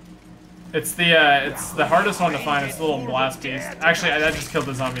 It's the hardest one to find. It's the little blast beast. Actually, that just killed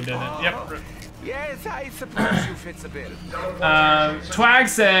the zombie, didn't it? Yep. Yes, I suppose you fit the bill. Twag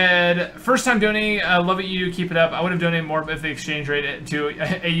said, first time donating, love it you, keep it up. I would have donated more if the exchange rate to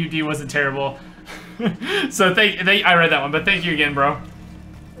AUD wasn't terrible. So I read that one, but thank you again, bro.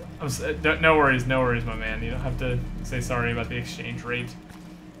 No worries, my man. You don't have to say sorry about the exchange rate.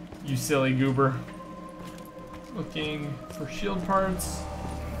 You silly goober. Looking for shield parts.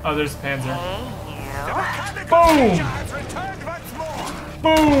 Oh, there's Panzer. Boom!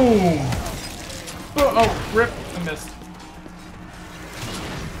 Boom! Oh, rip. I missed.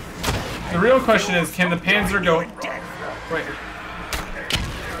 The real question is, can the Panzer go... Wait.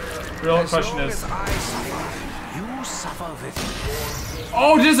 The real question is...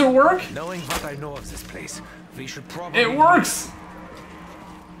 Oh, does it work? Knowing what I know of this place, we should probably... It works!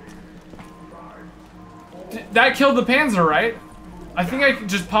 That killed the Panzer, right? I think I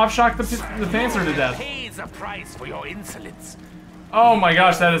just pop-shocked the Panzer to death. Pays a price for your insolence. Oh my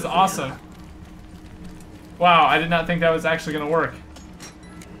gosh, that is awesome. Wow, I did not think that was actually gonna work.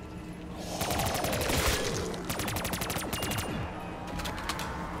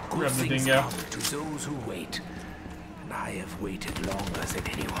 Grab the dingo. To those who wait, and I have waited longer than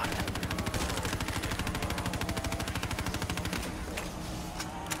anyone.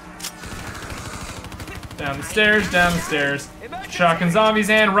 Down the stairs, down the stairs. Shocking zombies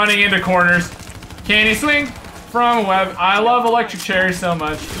and running into corners. Can he swing from a web? I love Electric Cherry so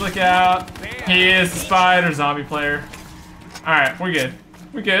much. Look out. He is the spider zombie player. Alright, we're good.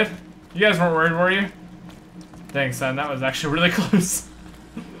 We're good. You guys weren't worried, were you? Thanks, son. That was actually really close.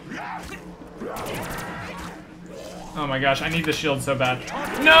 Oh my gosh, I need the shield so bad.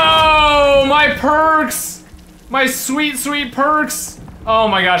 No! My perks! My sweet, sweet perks! Oh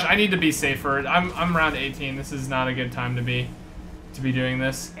my gosh, I need to be safer. I'm around 18. This is not a good time to be doing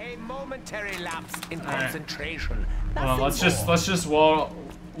this. A momentary lapse in concentration. Hold on, let's just wall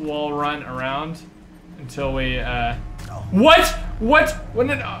run around until we What? When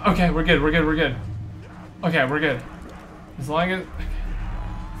did okay, we're good. Okay, we're good. As long as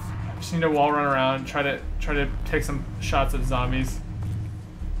I just need to wall run around, try to take some shots at zombies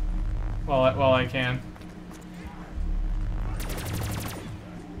while I can.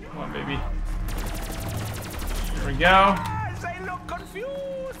 Come on, baby. Here we go. They look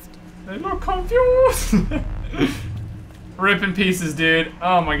confused. They look confused. Rip in pieces, dude.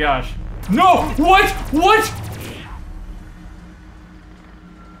 Oh my gosh. No! What?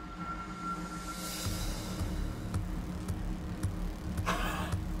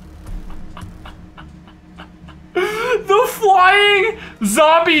 The flying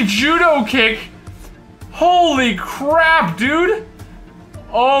zombie judo kick. Holy crap, dude.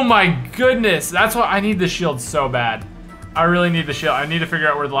 Oh my goodness. That's why I need the shield so bad. I really need the shield. I need to figure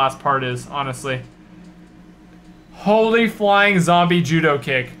out where the last part is, honestly. Holy flying zombie judo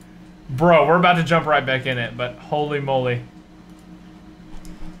kick. Bro, we're about to jump right back in it, but holy moly.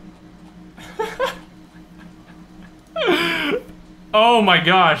 Oh my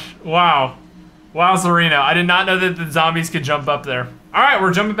gosh. Wow. Wow, Serena. I did not know that the zombies could jump up there. Alright,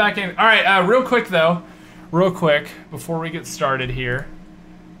 we're jumping back in. Alright, real quick though. Real quick, before we get started here.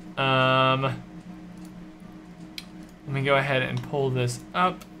 Let me go ahead and pull this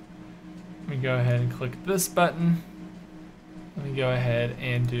up. Let me go ahead and click this button. Let me go ahead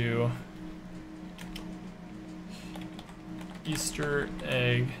and do Easter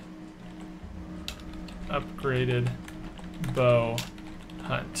egg upgraded bow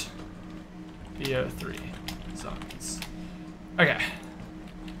hunt. BO3 zombies. Okay.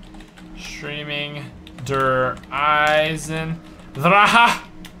 Streaming der Eisendrache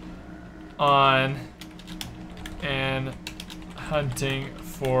on and hunting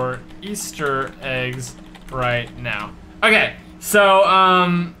for Easter eggs right now. Okay,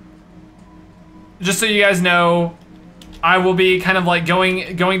 so just so you guys know, I will be kind of like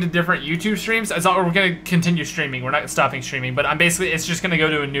going to different YouTube streams. It's not, we're gonna continue streaming. We're not stopping streaming, but it's just gonna go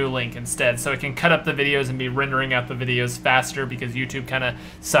to a new link instead, so it can cut up the videos and be rendering out the videos faster because YouTube kind of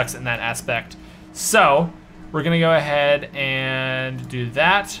sucks in that aspect. So we're gonna go ahead and do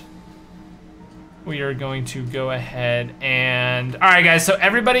that. We are going to go ahead and, all right guys, so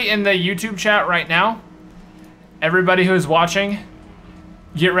everybody in the YouTube chat right now, everybody who is watching,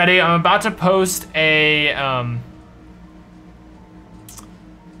 get ready. I'm about to post a,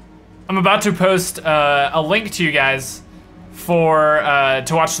 a link to you guys for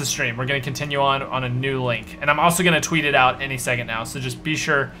to watch the stream. We're gonna continue on a new link, and I'm also gonna tweet it out any second now. So just be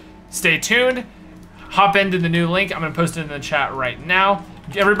sure, stay tuned, hop into the new link. I'm gonna post it in the chat right now.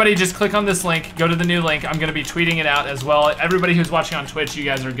 Everybody just click on this link, go to the new link. I'm gonna be tweeting it out as well. Everybody who's watching on Twitch, you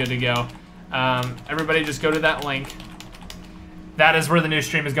guys are good to go. Everybody just go to that link. That is where the new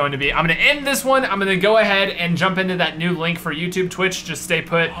stream is going to be. I'm gonna end this one. I'm gonna go ahead and jump into that new link for YouTube, Twitch. Just stay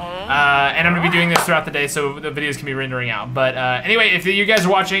put. And I'm gonna be doing this throughout the day so the videos can be rendering out. But anyway, if you guys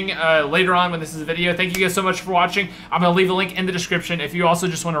are watching later on when this is a video, thank you guys so much for watching. I'm gonna leave a link in the description. If you also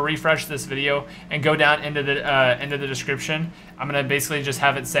just wanna refresh this video and go down into the description, I'm gonna basically just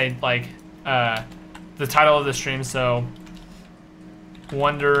have it say like the title of the stream. So,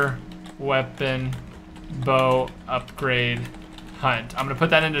 Wonder Weapon Bow Upgrade Hunt. I'm gonna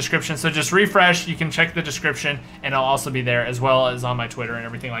put that in the description, so just refresh. You can check the description, and I'll also be there as well as on my Twitter and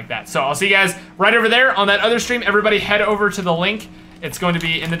everything like that. So I'll see you guys right over there on that other stream. Everybody head over to the link. It's going to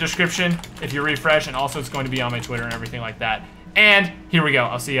be in the description if you refresh, and also it's going to be on my Twitter and everything like that. And here we go.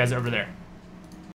 I'll see you guys over there.